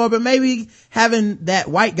problem before, but maybe having that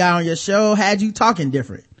white guy on your show had you talking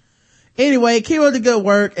different. Anyway, keep up the good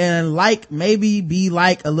work, and maybe be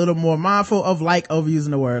a little more mindful of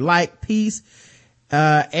overusing the word like. Peace.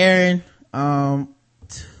 Aaron,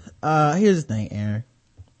 here's the thing, Aaron.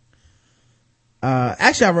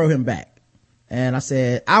 Actually I wrote him back and I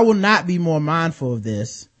said, I will not be more mindful of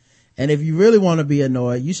this. And if you really want to be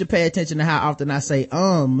annoyed, you should pay attention to how often I say,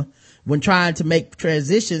 when trying to make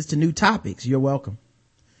transitions to new topics. You're welcome.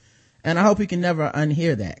 And I hope you can never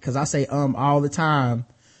unhear that, cause I say, all the time,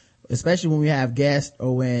 especially when we have guests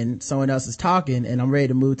or when someone else is talking and I'm ready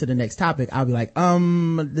to move to the next topic. I'll be like,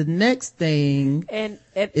 the next thing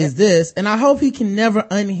is this. And I hope he can never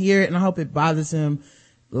unhear it, and I hope it bothers him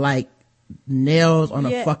like nails on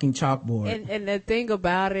a fucking chalkboard. And the thing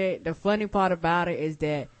about it, the funny part about it is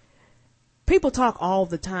that people talk all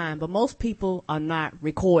the time, but most people are not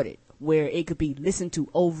recorded where it could be listened to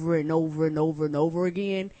over and over and over and over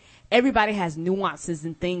again. Everybody has nuances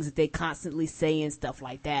and things that they constantly say and stuff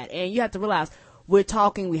like that. And you have to realize we're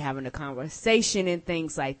talking, we're having a conversation and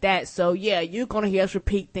things like that. So yeah, you're going to hear us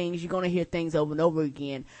repeat things. You're going to hear things over and over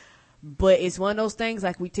again. But it's one of those things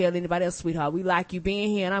like we tell anybody else, sweetheart, we like you being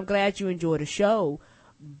here and I'm glad you enjoy the show.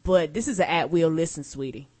 But this is an at-will listen,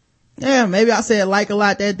 sweetie. Yeah, maybe I said like a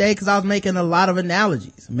lot that day because I was making a lot of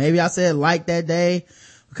analogies. Maybe I said like that day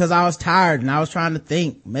because I was tired and I was trying to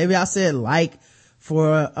think. Maybe I said like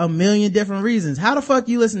for a million different reasons. How the fuck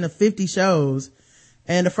you listen to 50 shows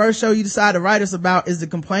and the first show you decide to write us about is to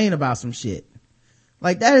complain about some shit?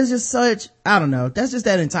 Like, that is just such, I don't know, that's just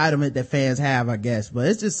that entitlement that fans have, I guess, but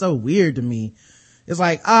it's just so weird to me. It's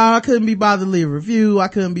like, I couldn't be bothered to leave a review, I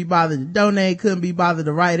couldn't be bothered to donate, couldn't be bothered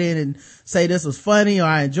to write in and say this was funny or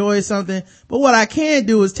I enjoyed something, but what I can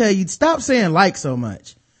do is tell you, stop saying like so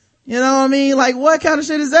much. You know what I mean? Like, what kind of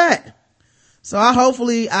shit is that? So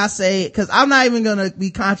I say, cause I'm not even gonna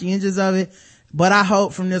be conscientious of it, but I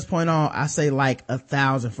hope from this point on, I say like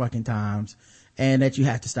 1,000 fucking times and that you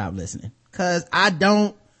have to stop listening. Cause I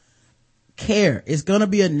don't care. It's gonna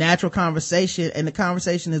be a natural conversation and the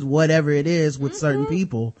conversation is whatever it is with certain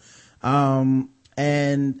people.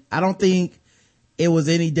 And I don't think it was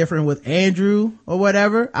any different with Andrew or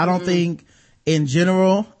whatever. I don't think in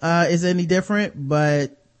general, is any different,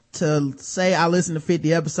 but to say I listened to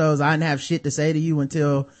 50 episodes, I didn't have shit to say to you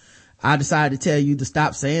until I decided to tell you to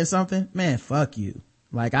stop saying something. Man, fuck you.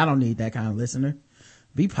 Like, I don't need that kind of listener.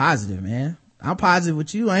 Be positive, man. I'm positive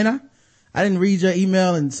with you, ain't I? I didn't read your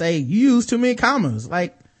email and say you use too many commas.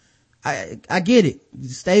 Like, I get it. You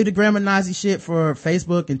stay the grammar Nazi shit for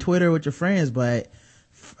Facebook and Twitter with your friends, but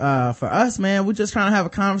for us, man, we're just trying to have a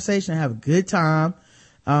conversation, have a good time.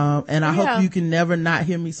 And I hope you can never not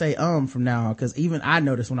hear me say from now on, cause even I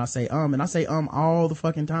notice when I say and I say all the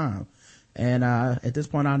fucking time. And at this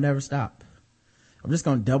point I'll never stop. I'm just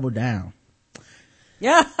gonna double down.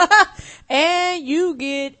 Yeah. And you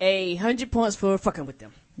get 100 points for fucking with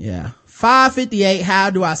them. Yeah. 558, How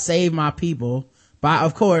Do I Save My People? By,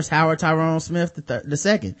 of course, Howard Tyrone Smith the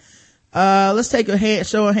second. Let's take a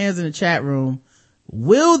show of hands in the chat room.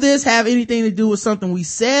 Will this have anything to do with something we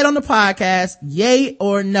said on the podcast? Yay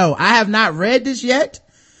or no? I have not read this yet,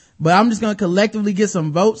 but I'm just going to collectively get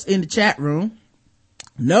some votes in the chat room.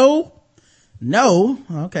 No.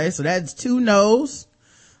 Okay, so that's 2 no's.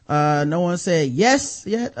 No one said yes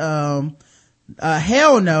yet.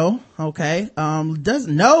 Hell no. Okay.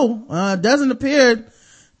 Doesn't appear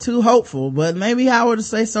too hopeful, but maybe Howard to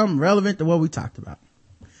say something relevant to what we talked about.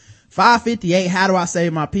 558, how do I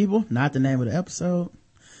save my people? Not the name of the episode.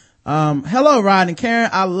 Hello, Rod and Karen.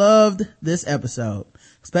 I loved this episode,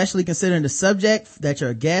 especially considering the subject that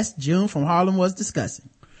your guest, June from Harlem, was discussing.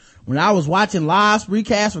 When I was watching live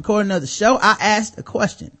recast recording of the show, I asked a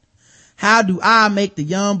question. How do I make the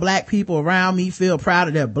young black people around me feel proud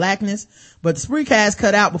of their blackness? But the Spreecast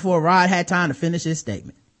cut out before Rod had time to finish his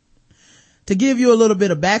statement. To give you a little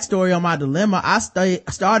bit of backstory on my dilemma, I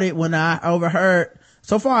started when I overheard,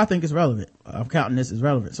 so far I think it's relevant. I'm counting this as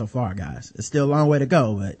relevant so far, guys. It's still a long way to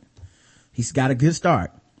go, but he's got a good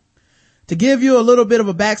start. To give you a little bit of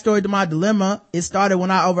a backstory to my dilemma, it started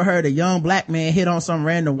when I overheard a young black man hit on some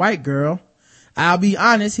random white girl. I'll be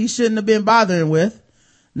honest, he shouldn't have been bothering with.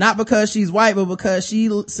 Not because she's white, but because she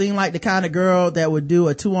seemed like the kind of girl that would do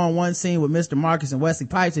a 2-on-1 scene with Mr. Marcus and Wesley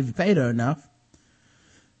Pipes if you paid her enough.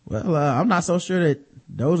 Well, I'm not so sure that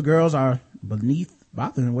those girls are beneath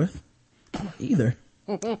bothering with either.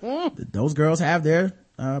 Those girls have their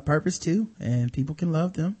purpose too, and people can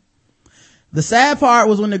love them. The sad part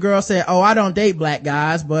was when the girl said, "Oh, I don't date black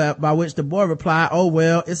guys," but by which the boy replied, "Oh,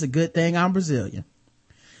 well, it's a good thing I'm Brazilian."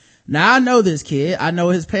 Now I know this kid, I know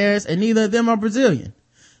his parents, and neither of them are Brazilian.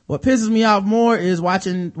 What pisses me off more is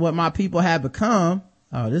watching what my people have become.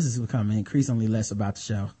 Oh, this is becoming increasingly less about the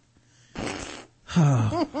show.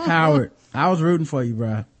 Oh, Howard, I was rooting for you,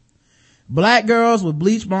 bruh. Black girls with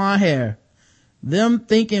bleach blonde hair. Them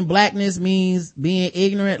thinking blackness means being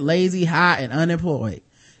ignorant, lazy, high, and unemployed.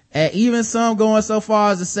 And even some going so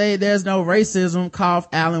far as to say there's no racism, cough,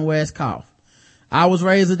 Allen West, cough. I was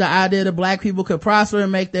raised with the idea that black people could prosper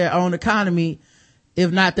and make their own economy,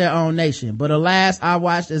 if not their own nation. But alas, I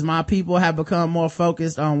watched as my people have become more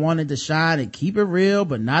focused on wanting to shine and keep it real,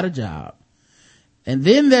 but not a job. And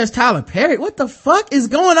then there's Tyler Perry. What the fuck is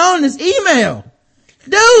going on in this email?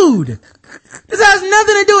 Dude, this has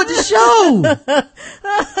nothing to do with the show.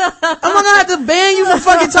 I'm gonna have to ban you for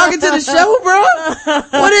fucking talking to the show, bro.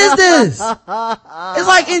 What is this? It's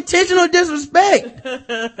like intentional disrespect.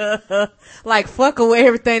 Like fuck away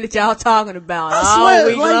everything that y'all talking about I all swear,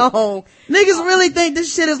 week like, long. Niggas really think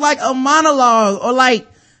this shit is like a monologue or like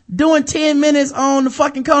doing 10 minutes on the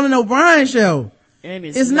fucking Conan O'Brien show. And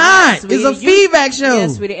it's not. Sweetie. It's a feedback show.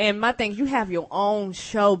 Yes, sweetie. And my thing, you have your own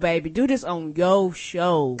show, baby. Do this on your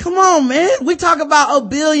show. Come on, man. We talk about a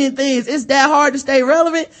billion things. It's that hard to stay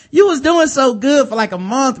relevant. You was doing so good for like a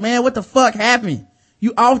month, man. What the fuck happened?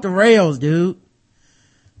 You off the rails, dude.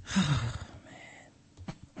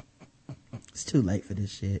 It's too late for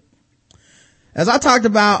this shit. As I talked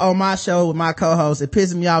about on my show with my co-host, it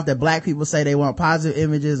pisses me off that black people say they want positive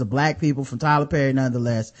images of black people from Tyler Perry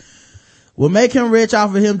nonetheless. We'll make him rich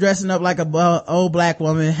off of him dressing up like a old black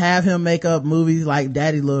woman, have him make up movies like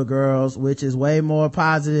Daddy Little Girls, which is way more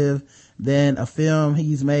positive than a film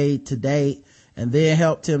he's made to date, and then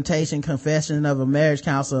help Temptation, Confession of a Marriage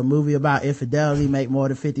Counselor, a movie about infidelity, make more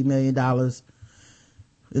than $50 million.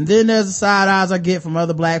 And then there's the side eyes I get from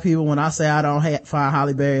other black people when I say I don't find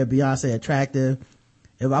Halle Berry or Beyonce attractive.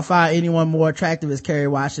 If I find anyone more attractive, it's Kerry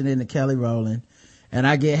Washington and Kelly Rowland, and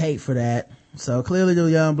I get hate for that. So clearly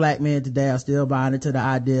the young black men today are still buying into the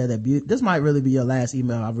idea that beauty. This might really be your last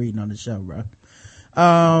email I'm reading on the show, bro.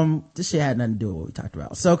 This shit had nothing to do with what we talked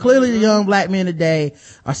about. So clearly the young black men today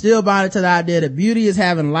are still buying into the idea that beauty is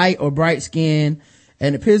having light or bright skin.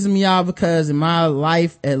 And it pisses me off because in my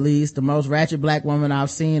life, at least, the most ratchet black women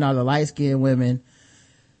I've seen are the light-skinned women.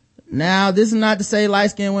 Now, this is not to say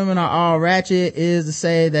light-skinned women are all ratchet. It is to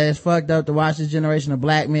say that it's fucked up to watch this generation of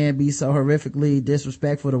black men be so horrifically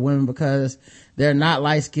disrespectful to women because they're not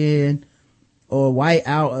light-skinned or white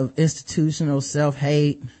out of institutional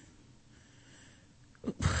self-hate.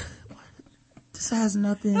 This has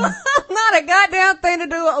nothing. Not a goddamn thing to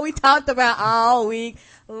do with what we talked about all week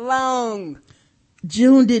long.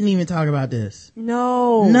 June didn't even talk about this.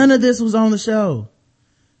 No. None of this was on the show.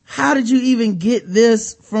 How did you even get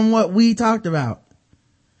this from what we talked about?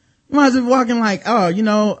 You might as well be walking like, oh, you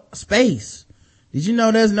know, space. Did you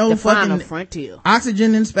know there's no the fucking final frontier.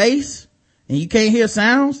 Oxygen in space and you can't hear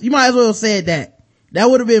sounds? You might as well have said that. That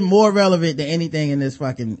would have been more relevant than anything in this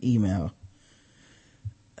fucking email.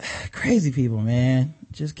 Crazy people, man.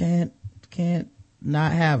 Just can't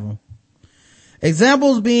not have them.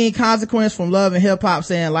 Examples being Consequence from Love and Hip Hop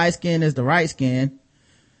saying light skin is the right skin.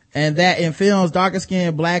 And that in films, darker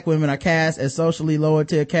skinned black women are cast as socially lower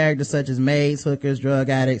tier characters such as maids, hookers, drug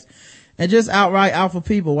addicts, and just outright alpha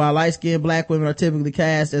people, while light skinned black women are typically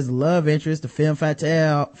cast as the love interest, the femme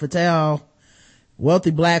fatale,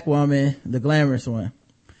 wealthy black woman, the glamorous one.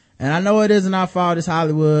 And I know it isn't our fault. It's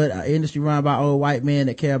Hollywood, an industry run by old white men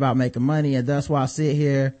that care about making money. And that's why I sit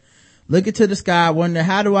here looking to the sky, wondering,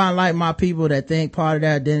 how do I enlighten my people that think part of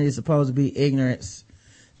their identity is supposed to be ignorance?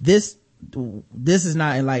 This is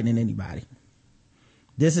not enlightening anybody.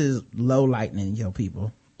 This is low lightening your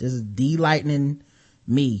people. This is de-lightening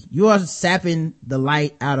me. You are sapping the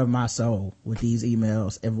light out of my soul with these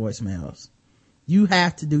emails and voicemails. You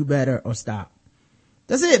have to do better or stop.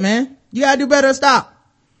 That's it, man. You gotta do better or stop.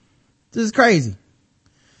 This is crazy.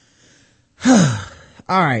 All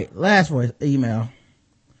right, last voice email.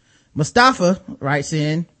 Mustafa writes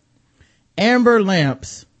in, Amber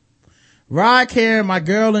Lamps. Rod, Karen, my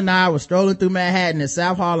girl, and I were strolling through Manhattan and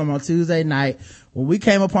South Harlem on Tuesday night when we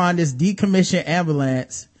came upon this decommissioned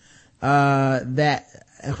ambulance that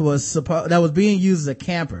was being used as a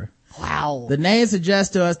camper. Wow. The name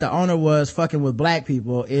suggests to us the owner was fucking with black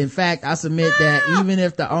people. In fact, I submit that even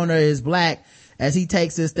if the owner is black, as he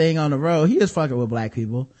takes this thing on the road, he is fucking with black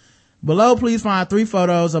people. Below, please find 3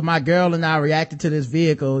 photos of my girl and I reacting to this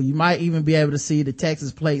vehicle. You might even be able to see the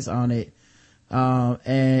Texas plates on it.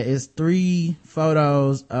 And it's 3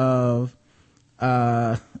 photos of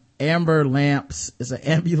amber lamps. It's an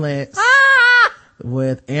ambulance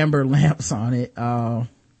with amber lamps on it.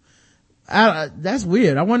 That's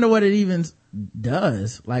weird. I wonder what it even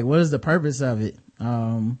does. Like, what is the purpose of it? I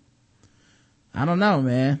don't know,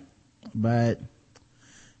 man. But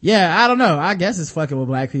yeah, I don't know. I guess it's fucking with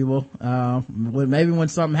black people. Maybe when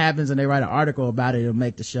something happens and they write an article about it, it'll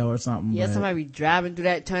make the show or something. Yeah, but somebody be driving through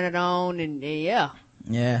that, turn it on, and yeah.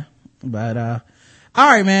 Yeah. But, all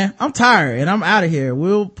right, man. I'm tired and I'm out of here.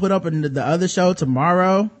 We'll put up the other show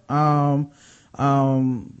tomorrow.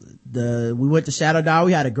 We went to Shadow Dog.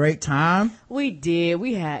 We had a great time. We did.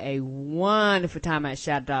 We had a wonderful time at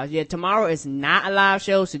Shadow Dog. Yeah, tomorrow is not a live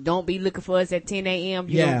show, so don't be looking for us at 10 a.m.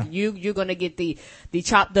 You're gonna get the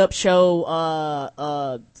chopped up show,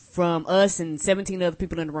 from us and 17 other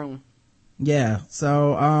people in the room. Yeah.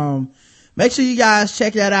 So, make sure you guys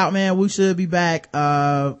check that out, man. We should be back,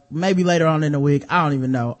 maybe later on in the week. I don't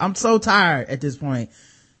even know. I'm so tired at this point.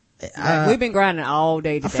 We've been grinding all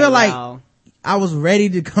day today. I feel like I was ready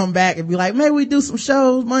to come back and be like, maybe we do some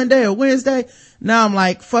shows Monday or Wednesday. Now I'm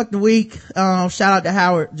like, fuck the week. Shout out to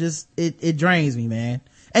Howard. Just, it drains me, man.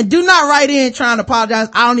 And do not write in trying to apologize.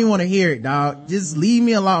 I don't even want to hear it, dog. Just leave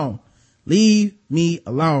me alone. Leave me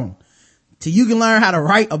alone. Till you can learn how to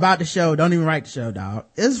write about the show, don't even write the show, dog.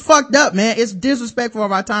 It's fucked up, man. It's disrespectful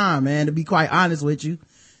of our time, man, to be quite honest with you.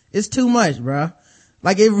 It's too much, bruh.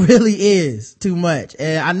 Like, it really is too much.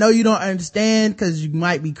 And I know you don't understand because you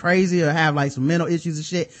might be crazy or have like some mental issues and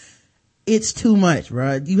shit. It's too much,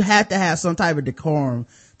 bro. You have to have some type of decorum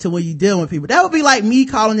to when you deal with people. That would be like me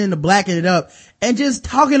calling in to blacken it up and just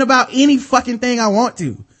talking about any fucking thing I want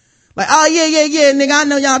to. Like, oh yeah, nigga, I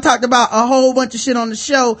know y'all talked about a whole bunch of shit on the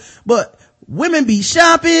show, but women be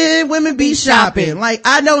shopping. Like,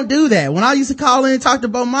 I don't do that. When I used to call in and talk to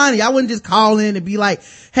Bomani, I wouldn't just call in and be like,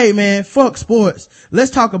 hey man, fuck sports.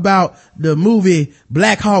 Let's talk about the movie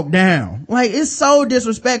Black Hawk Down. Like, it's so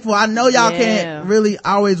disrespectful. I know y'all can't really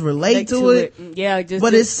always relate to it. Yeah,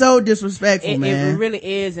 but it's so disrespectful, man. It really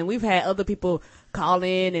is. And we've had other people call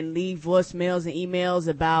in and leave voicemails and emails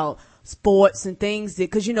about sports and things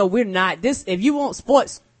cause we're not this. If you want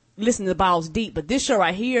sports, listen to Balls Deep, but this show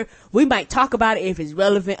right here, we might talk about it if it's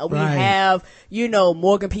relevant, or we have,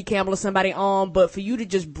 Morgan P. Campbell or somebody on, but for you to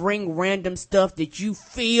just bring random stuff that you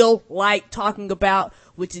feel like talking about,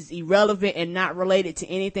 which is irrelevant and not related to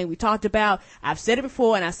anything we talked about, I've said it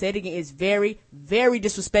before and I said it again, it's very, very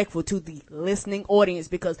disrespectful to the listening audience,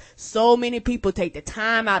 because so many people take the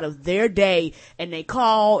time out of their day and they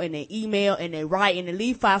call and they email and they write and they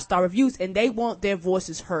leave 5-star reviews, and they want their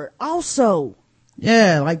voices heard also.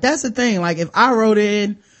 Yeah, like, that's the thing. Like, if I wrote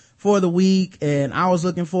in for the week and I was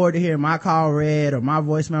looking forward to hearing my call read or my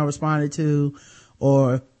voicemail responded to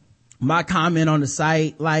or my comment on the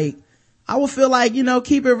site, like, I would feel like,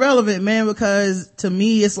 keep it relevant, man, because to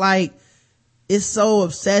me, it's like, it's so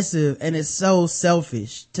obsessive and it's so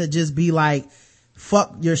selfish to just be like,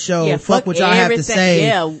 fuck your show, fuck what y'all have to say.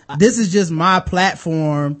 Yeah. This is just my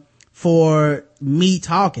platform for me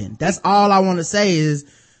talking. That's all I want to say is,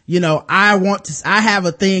 I have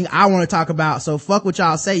a thing I want to talk about, so fuck what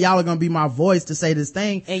y'all say. Y'all are going to be my voice to say this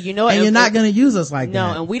thing. And and you're not going to use us like that.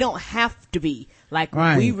 No, and we don't have to be. Like,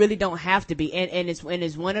 we really don't have to be. And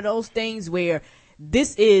it's one of those things where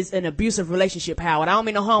this is an abusive relationship, Howard. I don't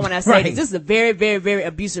mean no harm when I say this. This is a very, very, very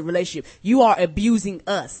abusive relationship. You are abusing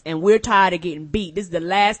us, and we're tired of getting beat. This is the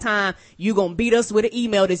last time you're going to beat us with an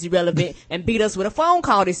email that's irrelevant and beat us with a phone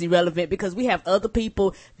call that's irrelevant, because we have other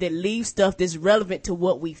people that leave stuff that's relevant to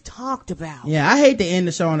what we've talked about. Yeah, I hate to end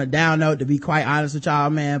the show on a down note, to be quite honest with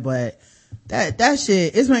y'all, man, but that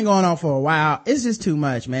shit, it's been going on for a while. It's just too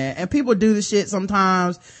much, man. And people do the shit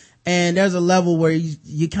sometimes, and there's a level where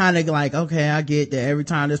you kind of like, okay, I get that every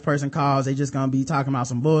time this person calls, they just gonna be talking about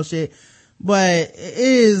some bullshit. But it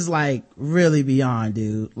is like really beyond,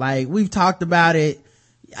 dude. Like, we've talked about it.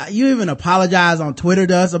 You even apologized on Twitter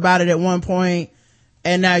to us about it at one point,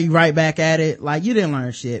 and now you right back at it. Like, you didn't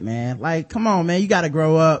learn shit, man. Like, come on, man. You gotta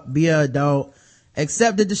grow up, be an adult,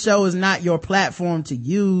 accept that the show is not your platform to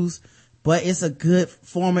use, but it's a good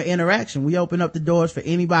form of interaction. We open up the doors for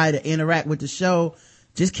anybody to interact with the show.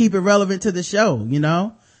 Just keep it relevant to the show, you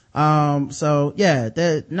know? So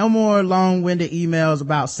yeah, no more long-winded emails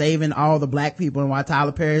about saving all the black people and why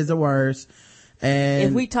Tyler Perry is the worst. And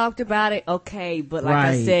if we talked about it, okay, but like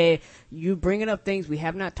I said, you bringing up things we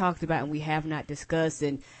have not talked about and we have not discussed,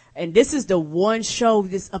 and this is the one show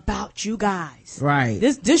that's about you guys. Right.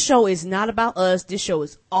 This show is not about us. This show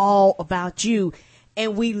is all about you.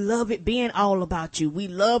 And we love it being all about you. We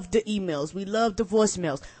love the emails. We love the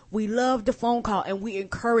voicemails. We love the phone call, and we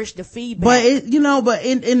encourage the feedback. But but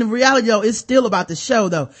in reality though, it's still about the show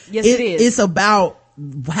though. Yes, it is. It's about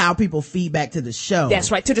how people feedback to the show.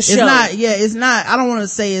 That's right, to the show. It's not, I don't want to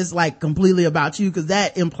say it's like completely about you, because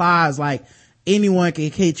that implies like anyone can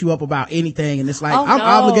hit you up about anything, and it's like, I'm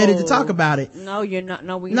obligated to talk about it. No, you're not.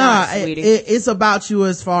 No, we're not, sweetie. It's about you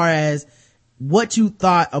as far as what you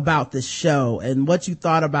thought about the show, and what you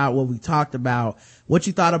thought about what we talked about, what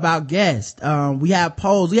you thought about guests. We have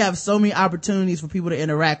polls. We have so many opportunities for people to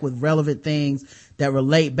interact with relevant things that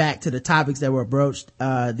relate back to the topics that were broached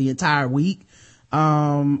the entire week.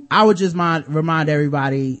 I would just remind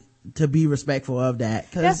everybody to be respectful of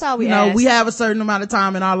that. That's all we ask. We have a certain amount of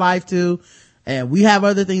time in our life too, and we have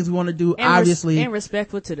other things we want to do, and obviously. And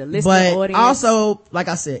respectful to the listening audience. But also, like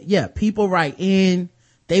I said, yeah, people write in.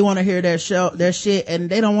 They want to hear their shit, and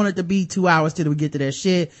they don't want it to be 2 hours till we get to their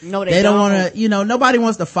shit. No, they don't want to, nobody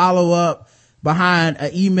wants to follow up behind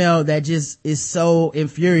an email that just is so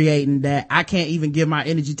infuriating that I can't even give my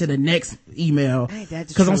energy to the next email,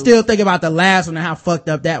 because I'm still thinking about the last one and how fucked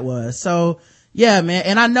up that was. So yeah, man.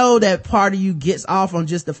 And I know that part of you gets off on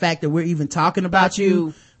just the fact that we're even talking about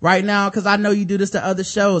you right now, because I know you do this to other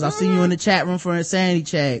shows. I've seen you in the chat room for Insanity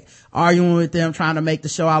Check, arguing with them, trying to make the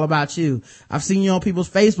show all about you. I've seen you on people's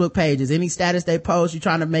Facebook pages. Any status they post, you're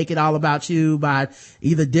trying to make it all about you by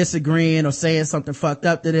either disagreeing or saying something fucked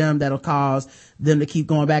up to them that'll cause them to keep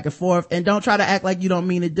going back and forth. And don't try to act like you don't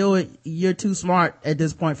mean to do it. You're too smart at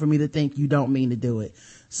this point for me to think you don't mean to do it.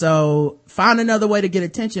 So find another way to get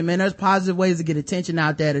attention, man. There's positive ways to get attention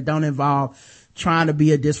out there that don't involve trying to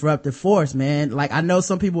be a disruptive force, man. Like, I know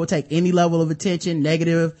some people will take any level of attention,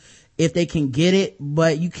 negative, if they can get it,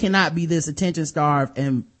 but you cannot be this attention starved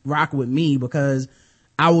and rock with me, because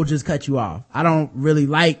I will just cut you off. I don't really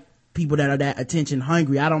like people that are that attention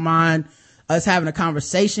hungry. I don't mind us having a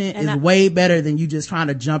conversation. Is way better than you just trying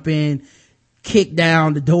to jump in, kick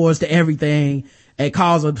down the doors to everything, and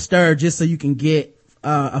cause a stir just so you can get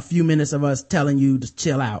a few minutes of us telling you to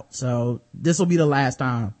chill out. So this will be the last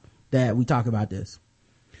time that we talk about this.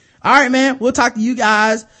 All right, man. We'll talk to you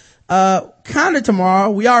guys kind of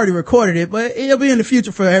tomorrow. We already recorded it, but it'll be in the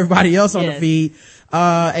future for everybody else on the feed.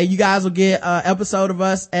 And you guys will get an episode of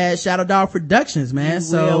us at Shadow Dog Productions, man.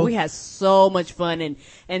 We had so much fun,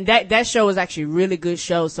 and that show was actually a really good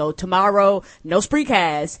show. So tomorrow, no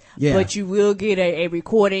Spreecast, but you will get a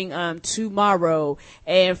recording tomorrow.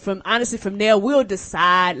 And from there, we'll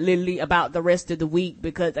decide literally about the rest of the week,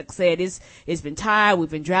 because like I said, it's been tired. We've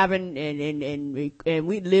been driving and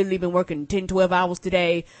we literally been working 10, 12 hours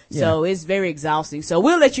today. So it's very exhausting. So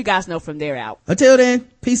we'll let you guys know from there out. Until then,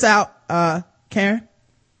 peace out. Karen,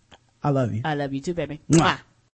 I love you. I love you too, baby. Mwah.